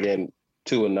straight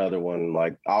into another one.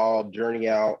 Like I'll journey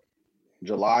out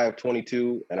July of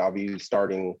 22, and I'll be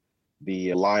starting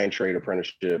the line trade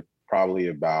apprenticeship probably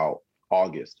about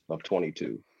August of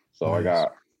 22. So nice.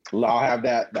 I'll have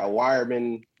that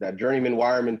wireman, that journeyman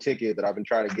wireman ticket that I've been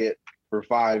trying to get for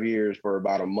 5 years for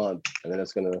about a month, and then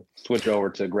it's going to switch over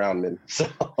to groundman. So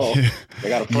I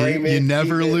got to frame it. You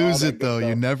never lose it though.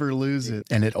 You never lose it.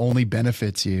 And it only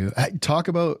benefits you. Talk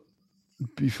about,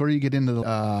 before you get into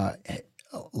the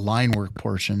line work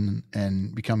portion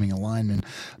and becoming a lineman,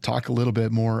 talk a little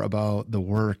bit more about the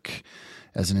work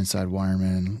as an inside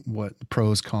wireman, what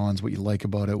pros, cons, what you like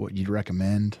about it, what you'd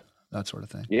recommend, that sort of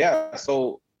thing. Yeah.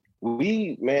 So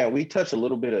we touch a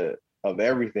little bit of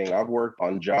everything. I've worked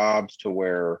on jobs to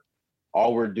where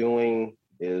all we're doing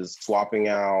is swapping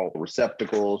out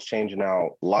receptacles, changing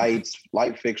out light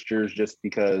fixtures, just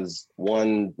because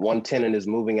one tenant is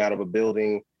moving out of a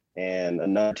building and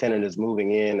another tenant is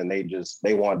moving in, and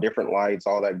they want different lights,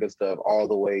 all that good stuff, all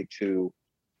the way to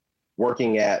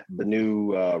working at the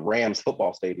new Rams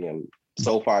football stadium,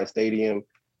 SoFi Stadium.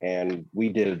 And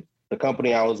the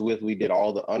company I was with, we did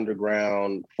all the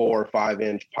underground 4 or 5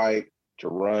 inch pipe to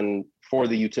run for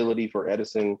the utility for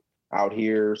Edison out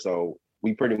here. So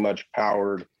we pretty much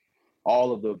powered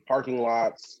all of the parking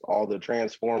lots, all the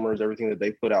transformers, everything that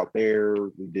they put out there.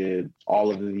 We did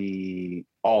all the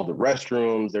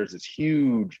restrooms. There's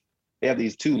they have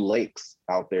these 2 lakes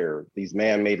out there, these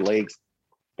man-made lakes,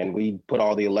 and we put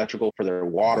all the electrical for their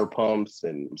water pumps.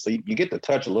 And so you get to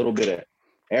touch a little bit of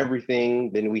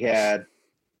everything. Then we had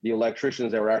the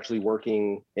electricians that were actually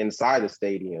working inside the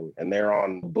stadium, and they're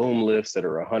on boom lifts that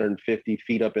are 150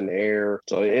 feet up in the air.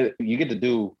 So you get to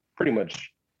do pretty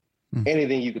much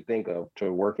anything you could think of,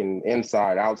 to working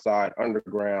inside, outside,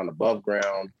 underground, above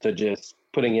ground, to just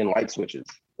putting in light switches.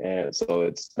 And so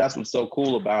that's what's so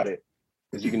cool about it,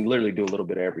 is you can literally do a little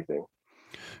bit of everything.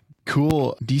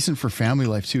 Cool. Decent for family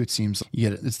life too, it seems.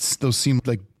 Yeah, those seem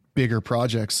like bigger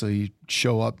projects, so you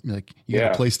show up, like you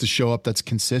got a place to show up that's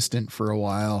consistent for a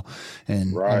while,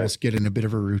 and almost get in a bit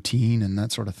of a routine and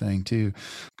that sort of thing too.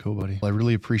 Cool, buddy. I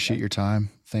really appreciate your time.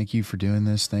 Thank you for doing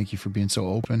this. Thank you for being so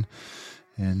open.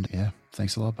 And yeah,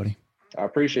 thanks a lot, buddy. I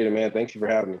appreciate it, man. Thank you for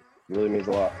having me. It really means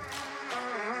a lot.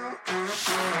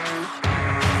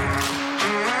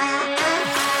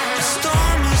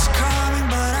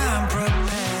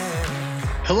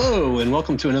 Hello, and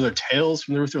welcome to another Tales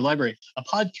from the Reuther Library, a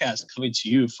podcast coming to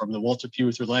you from the Walter P.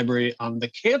 Reuther Library on the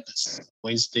campus of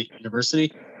Wayne State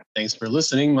University. Thanks for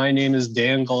listening. My name is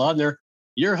Dan Golodner,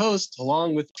 your host,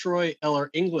 along with Troy Eller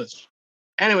English.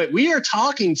 Anyway, we are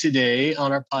talking today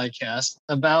on our podcast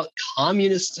about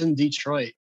communists in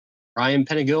Detroit. Ryan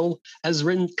Penegill has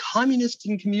written Communist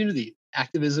in Community,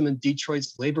 Activism in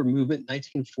Detroit's Labor Movement,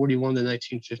 1941 to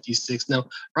 1956. Now,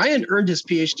 Ryan earned his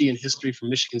PhD in history from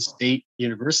Michigan State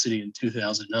University in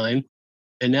 2009,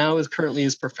 and now is currently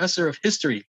his professor of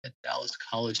history at Dallas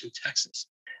College in Texas.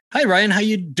 Hi, Ryan. How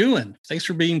you doing? Thanks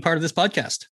for being part of this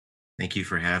podcast. Thank you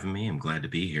for having me. I'm glad to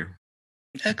be here.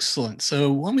 Excellent. So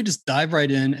why don't we just dive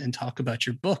right in and talk about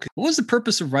your book? What was the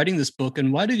purpose of writing this book,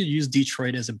 and why did you use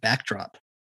Detroit as a backdrop?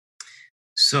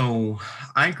 So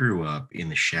I grew up in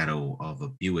the shadow of a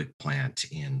Buick plant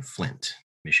in Flint,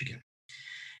 Michigan.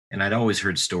 And I'd always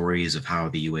heard stories of how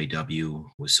the UAW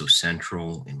was so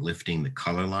central in lifting the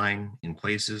color line in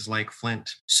places like Flint.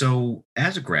 So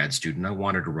as a grad student, I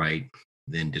wanted to write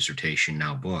then dissertation,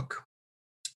 now book,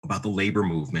 about the labor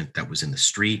movement that was in the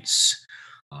streets,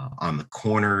 on the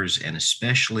corners, and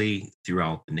especially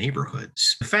throughout the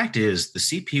neighborhoods. The fact is, the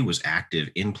CP was active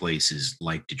in places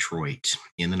like Detroit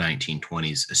in the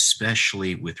 1920s,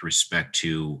 especially with respect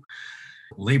to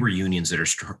labor unions that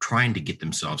are trying to get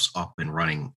themselves up and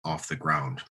running off the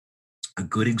ground. A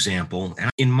good example,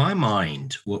 and in my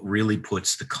mind, what really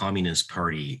puts the Communist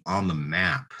Party on the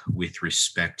map with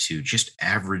respect to just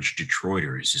average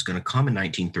Detroiters is going to come in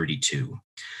 1932.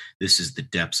 This is the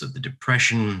depths of the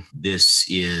Depression. This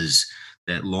is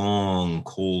that long,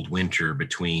 cold winter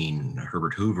between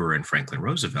Herbert Hoover and Franklin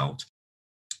Roosevelt.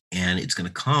 And it's going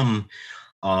to come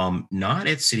not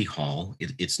at City Hall.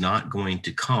 It's not going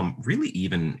to come really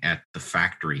even at the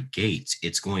factory gates.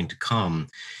 It's going to come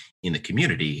in the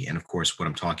community. And of course, what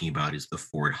I'm talking about is the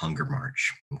Ford Hunger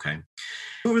March, okay?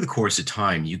 Over the course of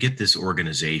time, you get this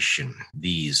organization,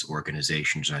 these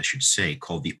organizations, I should say,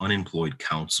 called the Unemployed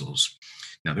Councils.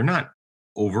 Now, they're not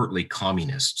overtly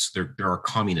communists. There are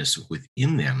communists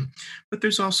within them, but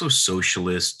there's also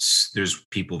socialists. There's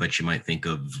people that you might think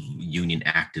of union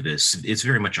activists. It's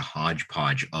very much a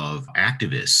hodgepodge of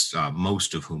activists,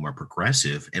 most of whom are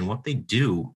progressive. And what they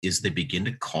do is they begin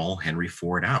to call Henry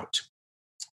Ford out.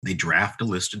 They draft a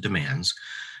list of demands,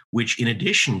 which in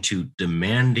addition to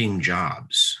demanding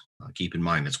jobs, keep in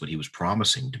mind, that's what he was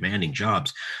promising, demanding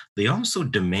jobs. They also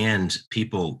demand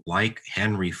people like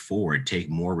Henry Ford take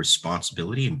more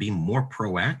responsibility and be more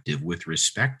proactive with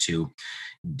respect to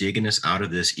digging us out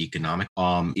of this economic.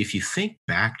 If you think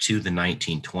back to the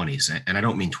 1920s, and I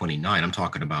don't mean 29, I'm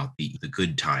talking about the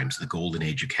good times, the golden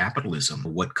age of capitalism,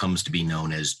 what comes to be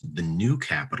known as the new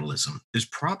capitalism. There's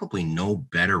probably no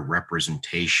better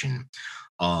representation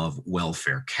of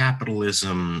welfare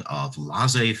capitalism, of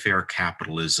laissez-faire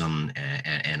capitalism,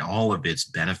 and all of its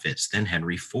benefits than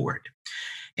Henry Ford.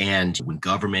 And when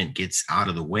government gets out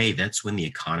of the way, that's when the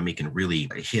economy can really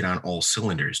hit on all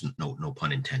cylinders, no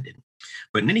pun intended.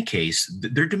 But in any case,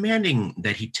 they're demanding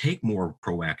that he take more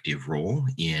proactive role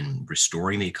in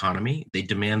restoring the economy. They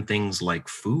demand things like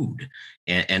food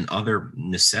and other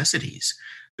necessities.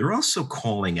 They're also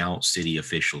calling out city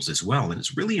officials as well. And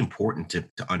it's really important to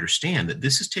understand that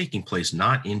this is taking place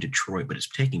not in Detroit, but it's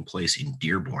taking place in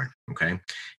Dearborn, okay?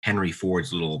 Henry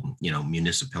Ford's little,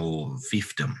 municipal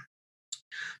fiefdom.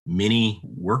 Many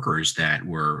workers that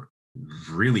were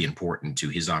really important to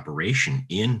his operation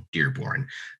in Dearborn,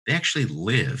 they actually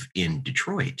live in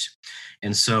Detroit.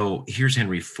 And so here's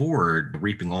Henry Ford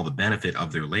reaping all the benefit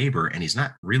of their labor, and he's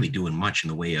not really doing much in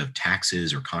the way of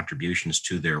taxes or contributions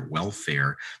to their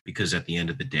welfare, because at the end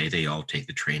of the day, they all take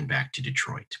the train back to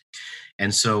Detroit.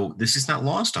 And so this is not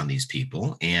lost on these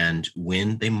people. And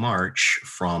when they march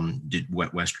from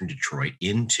Western Detroit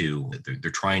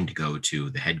they're trying to go to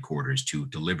the headquarters to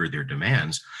deliver their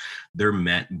demands, they're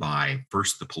met by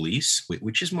first the police,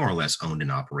 which is more or less owned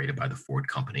and operated by the Ford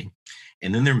Company.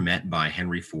 And then they're met by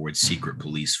Henry Ford's secret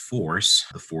police force,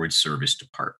 the Ford Service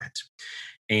Department.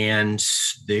 And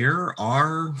there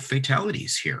are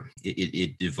fatalities here.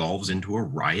 It devolves into a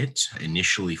riot.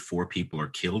 Initially, 4 people are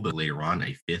killed, but later on,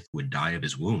 a 5th would die of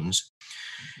his wounds.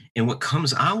 And what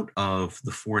comes out of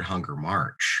the Ford Hunger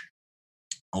March,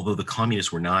 although the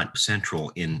communists were not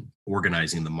central in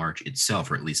organizing the march itself,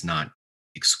 or at least not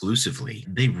exclusively,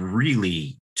 they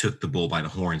really took the bull by the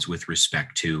horns with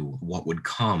respect to what would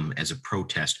come as a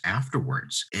protest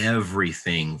afterwards.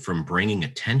 Everything from bringing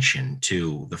attention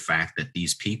to the fact that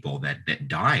these people that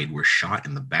died were shot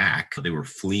in the back. They were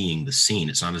fleeing the scene.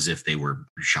 It's not as if they were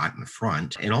shot in the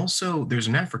front. And also there's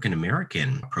an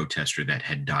African-American protester that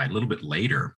had died a little bit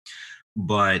later,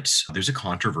 But there's a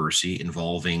controversy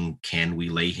involving, can we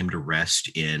lay him to rest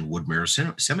in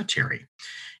Woodmere Cemetery?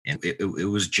 And it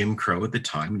was Jim Crow at the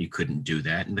time, and you couldn't do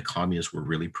that. And the communists were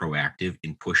really proactive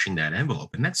in pushing that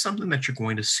envelope. And that's something that you're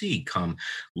going to see come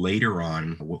later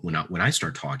on when I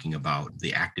start talking about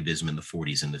the activism in the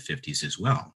 40s and the 50s as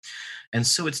well. And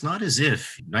so it's not as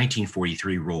if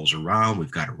 1943 rolls around,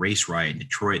 we've got a race riot in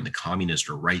Detroit, and the communists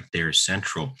are right there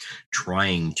central,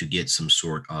 trying to get some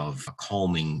sort of a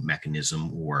calming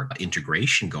mechanism or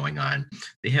integration going on.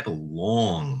 They have a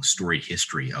long storied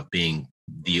history of being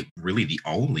the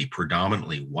only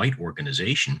predominantly white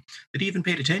organization that even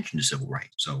paid attention to civil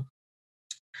rights. So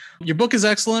your book is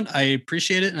excellent. I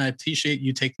appreciate it, and I appreciate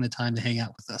you taking the time to hang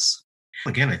out with us.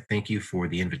 Again, I thank you for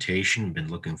the invitation. Been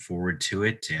looking forward to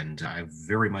it, and I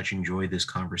very much enjoyed this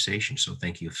conversation. So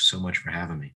thank you so much for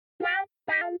having me.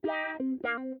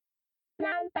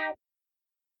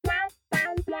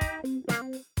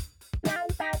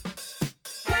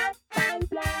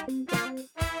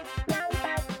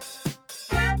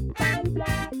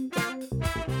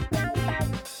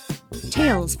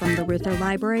 Tales from the Reuther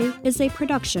Library is a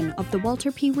production of the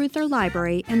Walter P. Reuther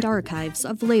Library and Archives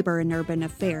of Labor and Urban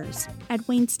Affairs at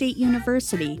Wayne State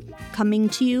University, coming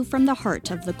to you from the heart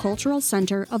of the Cultural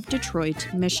Center of Detroit,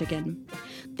 Michigan.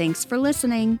 Thanks for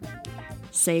listening.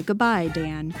 Say goodbye,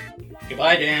 Dan.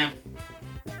 Goodbye, Dan.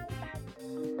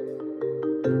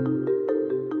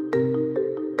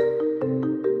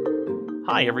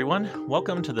 Hi, everyone.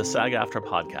 Welcome to the SAG-AFTRA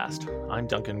podcast. I'm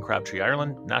Duncan Crabtree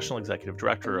Ireland, National Executive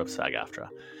Director of SAG-AFTRA.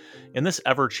 In this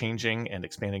ever-changing and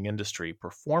expanding industry,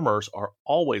 performers are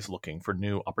always looking for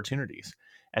new opportunities,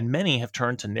 and many have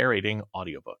turned to narrating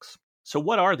audiobooks. So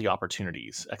what are the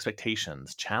opportunities,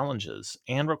 expectations, challenges,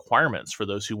 and requirements for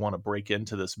those who want to break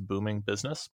into this booming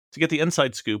business? To get the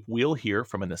inside scoop, we'll hear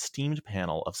from an esteemed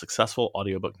panel of successful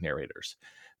audiobook narrators.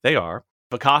 They are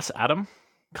Vikas Adam,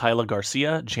 Kyla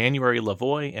Garcia, January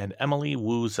Lavoie, and Emily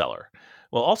Wu Zeller.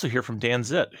 We'll also hear from Dan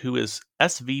Zitt, who is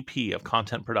SVP of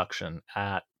Content Production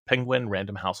at Penguin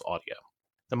Random House Audio.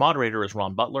 The moderator is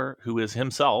Ron Butler, who is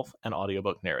himself an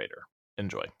audiobook narrator.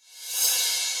 Enjoy.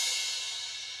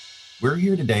 We're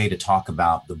here today to talk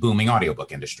about the booming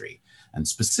audiobook industry, and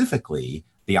specifically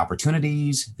the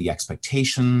opportunities, the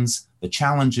expectations, the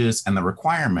challenges, and the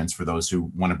requirements for those who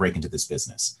want to break into this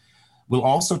business. We'll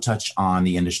also touch on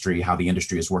the industry, how the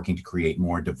industry is working to create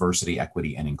more diversity,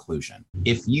 equity, and inclusion.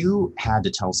 If you had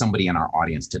to tell somebody in our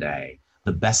audience today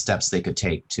the best steps they could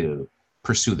take to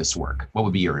pursue this work, what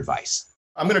would be your advice?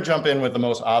 I'm going to jump in with the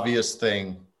most obvious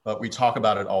thing, but we talk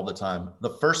about it all the time.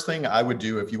 The first thing I would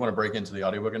do if you want to break into the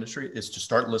audiobook industry is to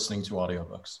start listening to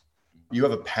audiobooks. You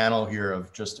have a panel here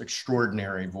of just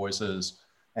extraordinary voices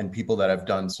and people that have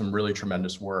done some really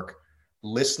tremendous work.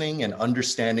 Listening and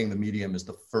understanding the medium is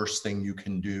the first thing you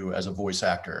can do as a voice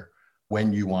actor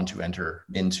when you want to enter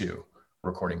into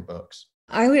recording books.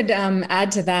 I would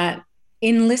add to that,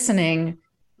 in listening,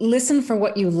 listen for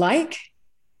what you like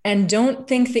and don't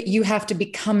think that you have to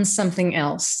become something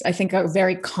else. I think a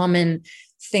very common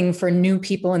thing for new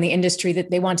people in the industry that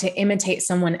they want to imitate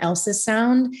someone else's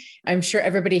sound. I'm sure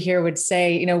everybody here would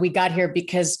say, we got here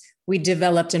because we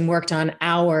developed and worked on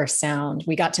our sound.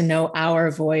 We got to know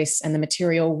our voice and the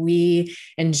material we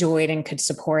enjoyed and could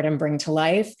support and bring to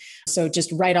life. So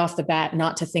just right off the bat,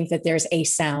 not to think that there's a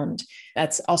sound.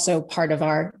 That's also part of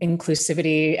our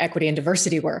inclusivity, equity, and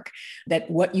diversity work, that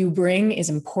what you bring is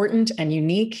important and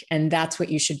unique, and that's what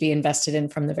you should be invested in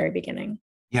from the very beginning.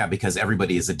 Yeah, because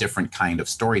everybody is a different kind of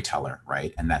storyteller,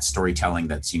 right? And that storytelling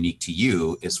that's unique to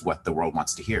you is what the world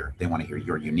wants to hear. They want to hear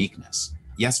your uniqueness.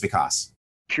 Yes, Vikas.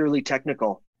 Purely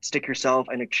technical. Stick yourself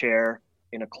in a chair,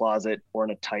 in a closet, or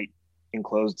in a tight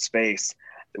enclosed space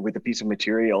with a piece of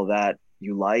material that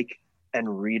you like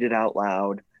and read it out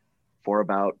loud for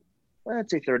about, I'd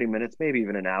say 30 minutes, maybe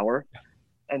even an hour,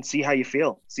 and see how you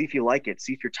feel. See if you like it.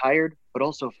 See if you're tired, but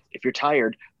also if you're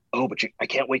tired, I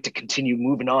can't wait to continue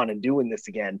moving on and doing this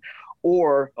again.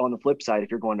 Or on the flip side,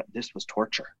 if you're going, this was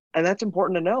torture. And that's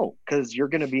important to know because you're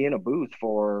going to be in a booth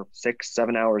for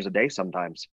 6-7 hours a day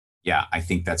sometimes. Yeah, I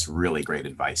think that's really great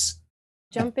advice.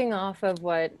 Jumping off of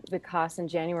what Vikas and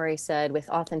January said with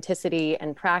authenticity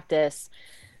and practice,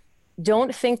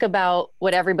 don't think about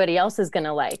what everybody else is going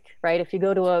to like, right? If you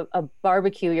go to a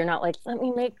barbecue, you're not like, let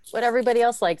me make what everybody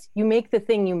else likes. You make the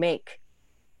thing you make.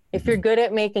 If you're good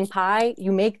at making pie,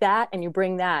 you make that and you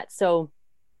bring that. So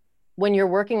when you're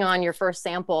working on your first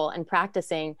sample and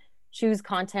practicing, choose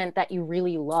content that you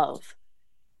really love.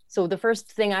 So the first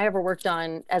thing I ever worked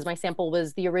on as my sample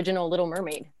was the original Little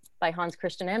Mermaid by Hans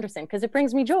Christian Andersen, because it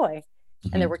brings me joy.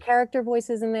 And there were character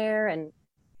voices in there and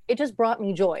it just brought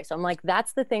me joy. So I'm like,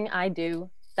 that's the thing I do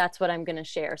That's what I'm going to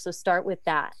share. So start with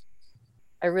that.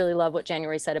 I really love what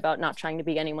January said about not trying to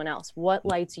be anyone else. What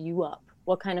lights you up?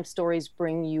 What kind of stories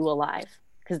bring you alive?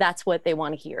 Because that's what they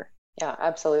want to hear. Yeah,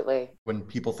 absolutely. When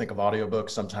people think of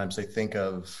audiobooks, sometimes they think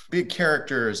of big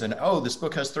characters and, oh, this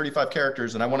book has 35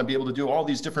 characters and I want to be able to do all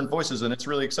these different voices and it's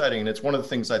really exciting. And it's one of the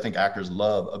things I think actors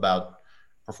love about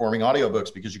performing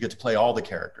audiobooks, because you get to play all the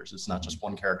characters. It's not just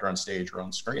one character on stage or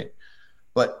on screen.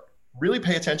 But really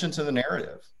pay attention to the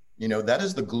narrative. You know, that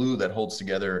is the glue that holds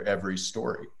together every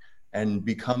story. And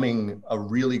becoming a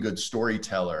really good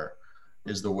storyteller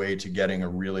is the way to getting a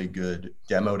really good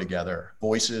demo together.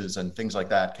 Voices and things like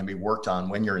that can be worked on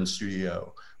when you're in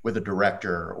studio with a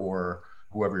director or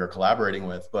whoever you're collaborating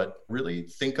with. But really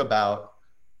think about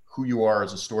who you are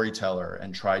as a storyteller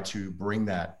and try to bring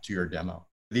that to your demo.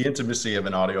 The intimacy of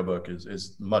an audiobook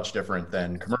is much different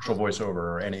than commercial voiceover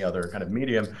or any other kind of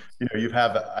medium. You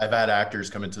know, I've had actors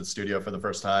come into the studio for the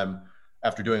first time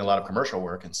after doing a lot of commercial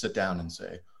work and sit down and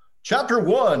say, chapter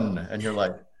 1. And you're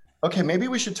like, okay, maybe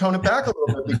we should tone it back a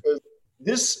little bit, because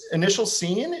this initial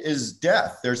scene is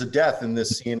death. There's a death in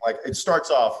this scene. Like, it starts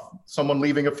off someone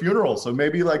leaving a funeral. So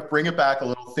maybe like bring it back a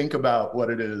little, think about what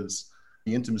it is,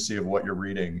 the intimacy of what you're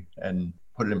reading, and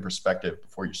put it in perspective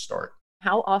before you start.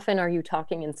 How often are you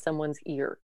talking in someone's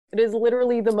ear? It is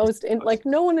literally the most, like,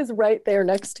 no one is right there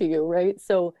next to you, right?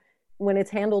 So when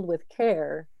it's handled with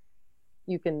care,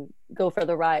 you can go for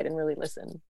the ride and really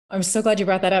listen. I'm so glad you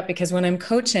brought that up, because when I'm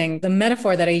coaching, the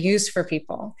metaphor that I use for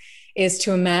people is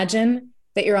to imagine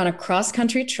that you're on a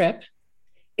cross-country trip.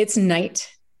 It's night.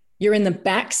 You're in the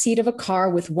back seat of a car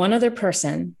with one other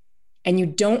person, and you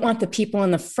don't want the people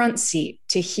in the front seat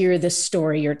to hear the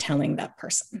story you're telling that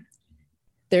person.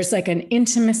 There's like an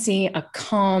intimacy, a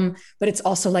calm, but it's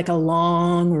also like a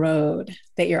long road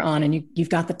that you're on, and you've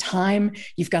got the time,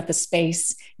 you've got the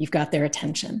space, you've got their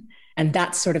attention. And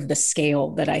that's sort of the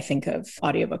scale that I think of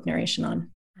audiobook narration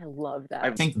on. I love that.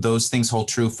 I think those things hold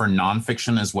true for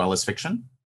nonfiction as well as fiction.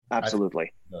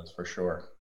 Absolutely. That's for sure.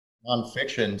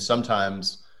 Nonfiction,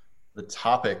 sometimes the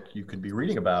topic you could be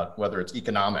reading about, whether it's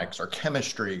economics or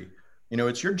chemistry, you know,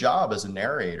 it's your job as a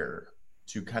narrator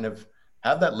to kind of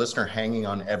have that listener hanging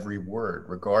on every word,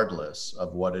 regardless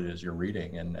of what it is you're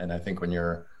reading. And I think when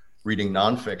you're reading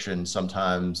nonfiction,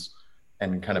 sometimes,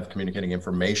 and kind of communicating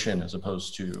information as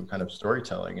opposed to kind of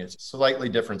storytelling, it's a slightly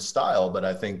different style. But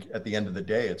I think at the end of the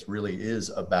day, it really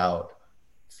is about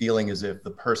feeling as if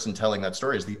the person telling that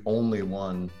story is the only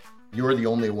one, you're the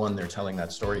only one they're telling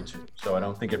that story to. So I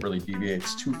don't think it really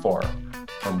deviates too far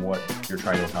from what you're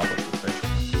trying to accomplish with fiction.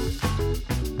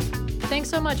 Thanks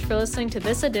so much for listening to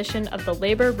this edition of the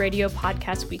Labor Radio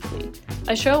Podcast Weekly,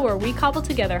 a show where we cobble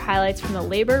together highlights from the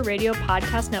Labor Radio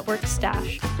Podcast Network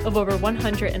stash of over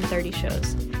 130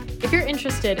 shows. If you're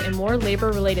interested in more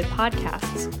labor-related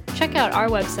podcasts, check out our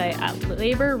website at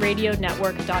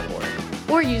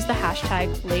laborradionetwork.org or use the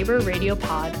hashtag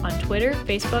LaborRadioPod on Twitter,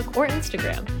 Facebook, or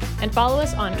Instagram, and follow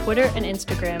us on Twitter and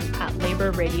Instagram at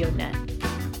LaborRadioNet.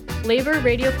 Labor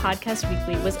Radio Podcast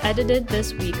Weekly was edited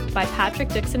this week by Patrick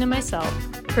Dixon and myself,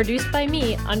 produced by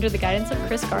me under the guidance of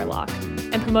Chris Garlock,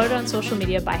 and promoted on social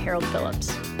media by Harold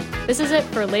Phillips. This is it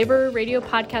for Labor Radio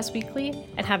Podcast Weekly,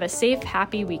 and have a safe,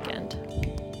 happy weekend.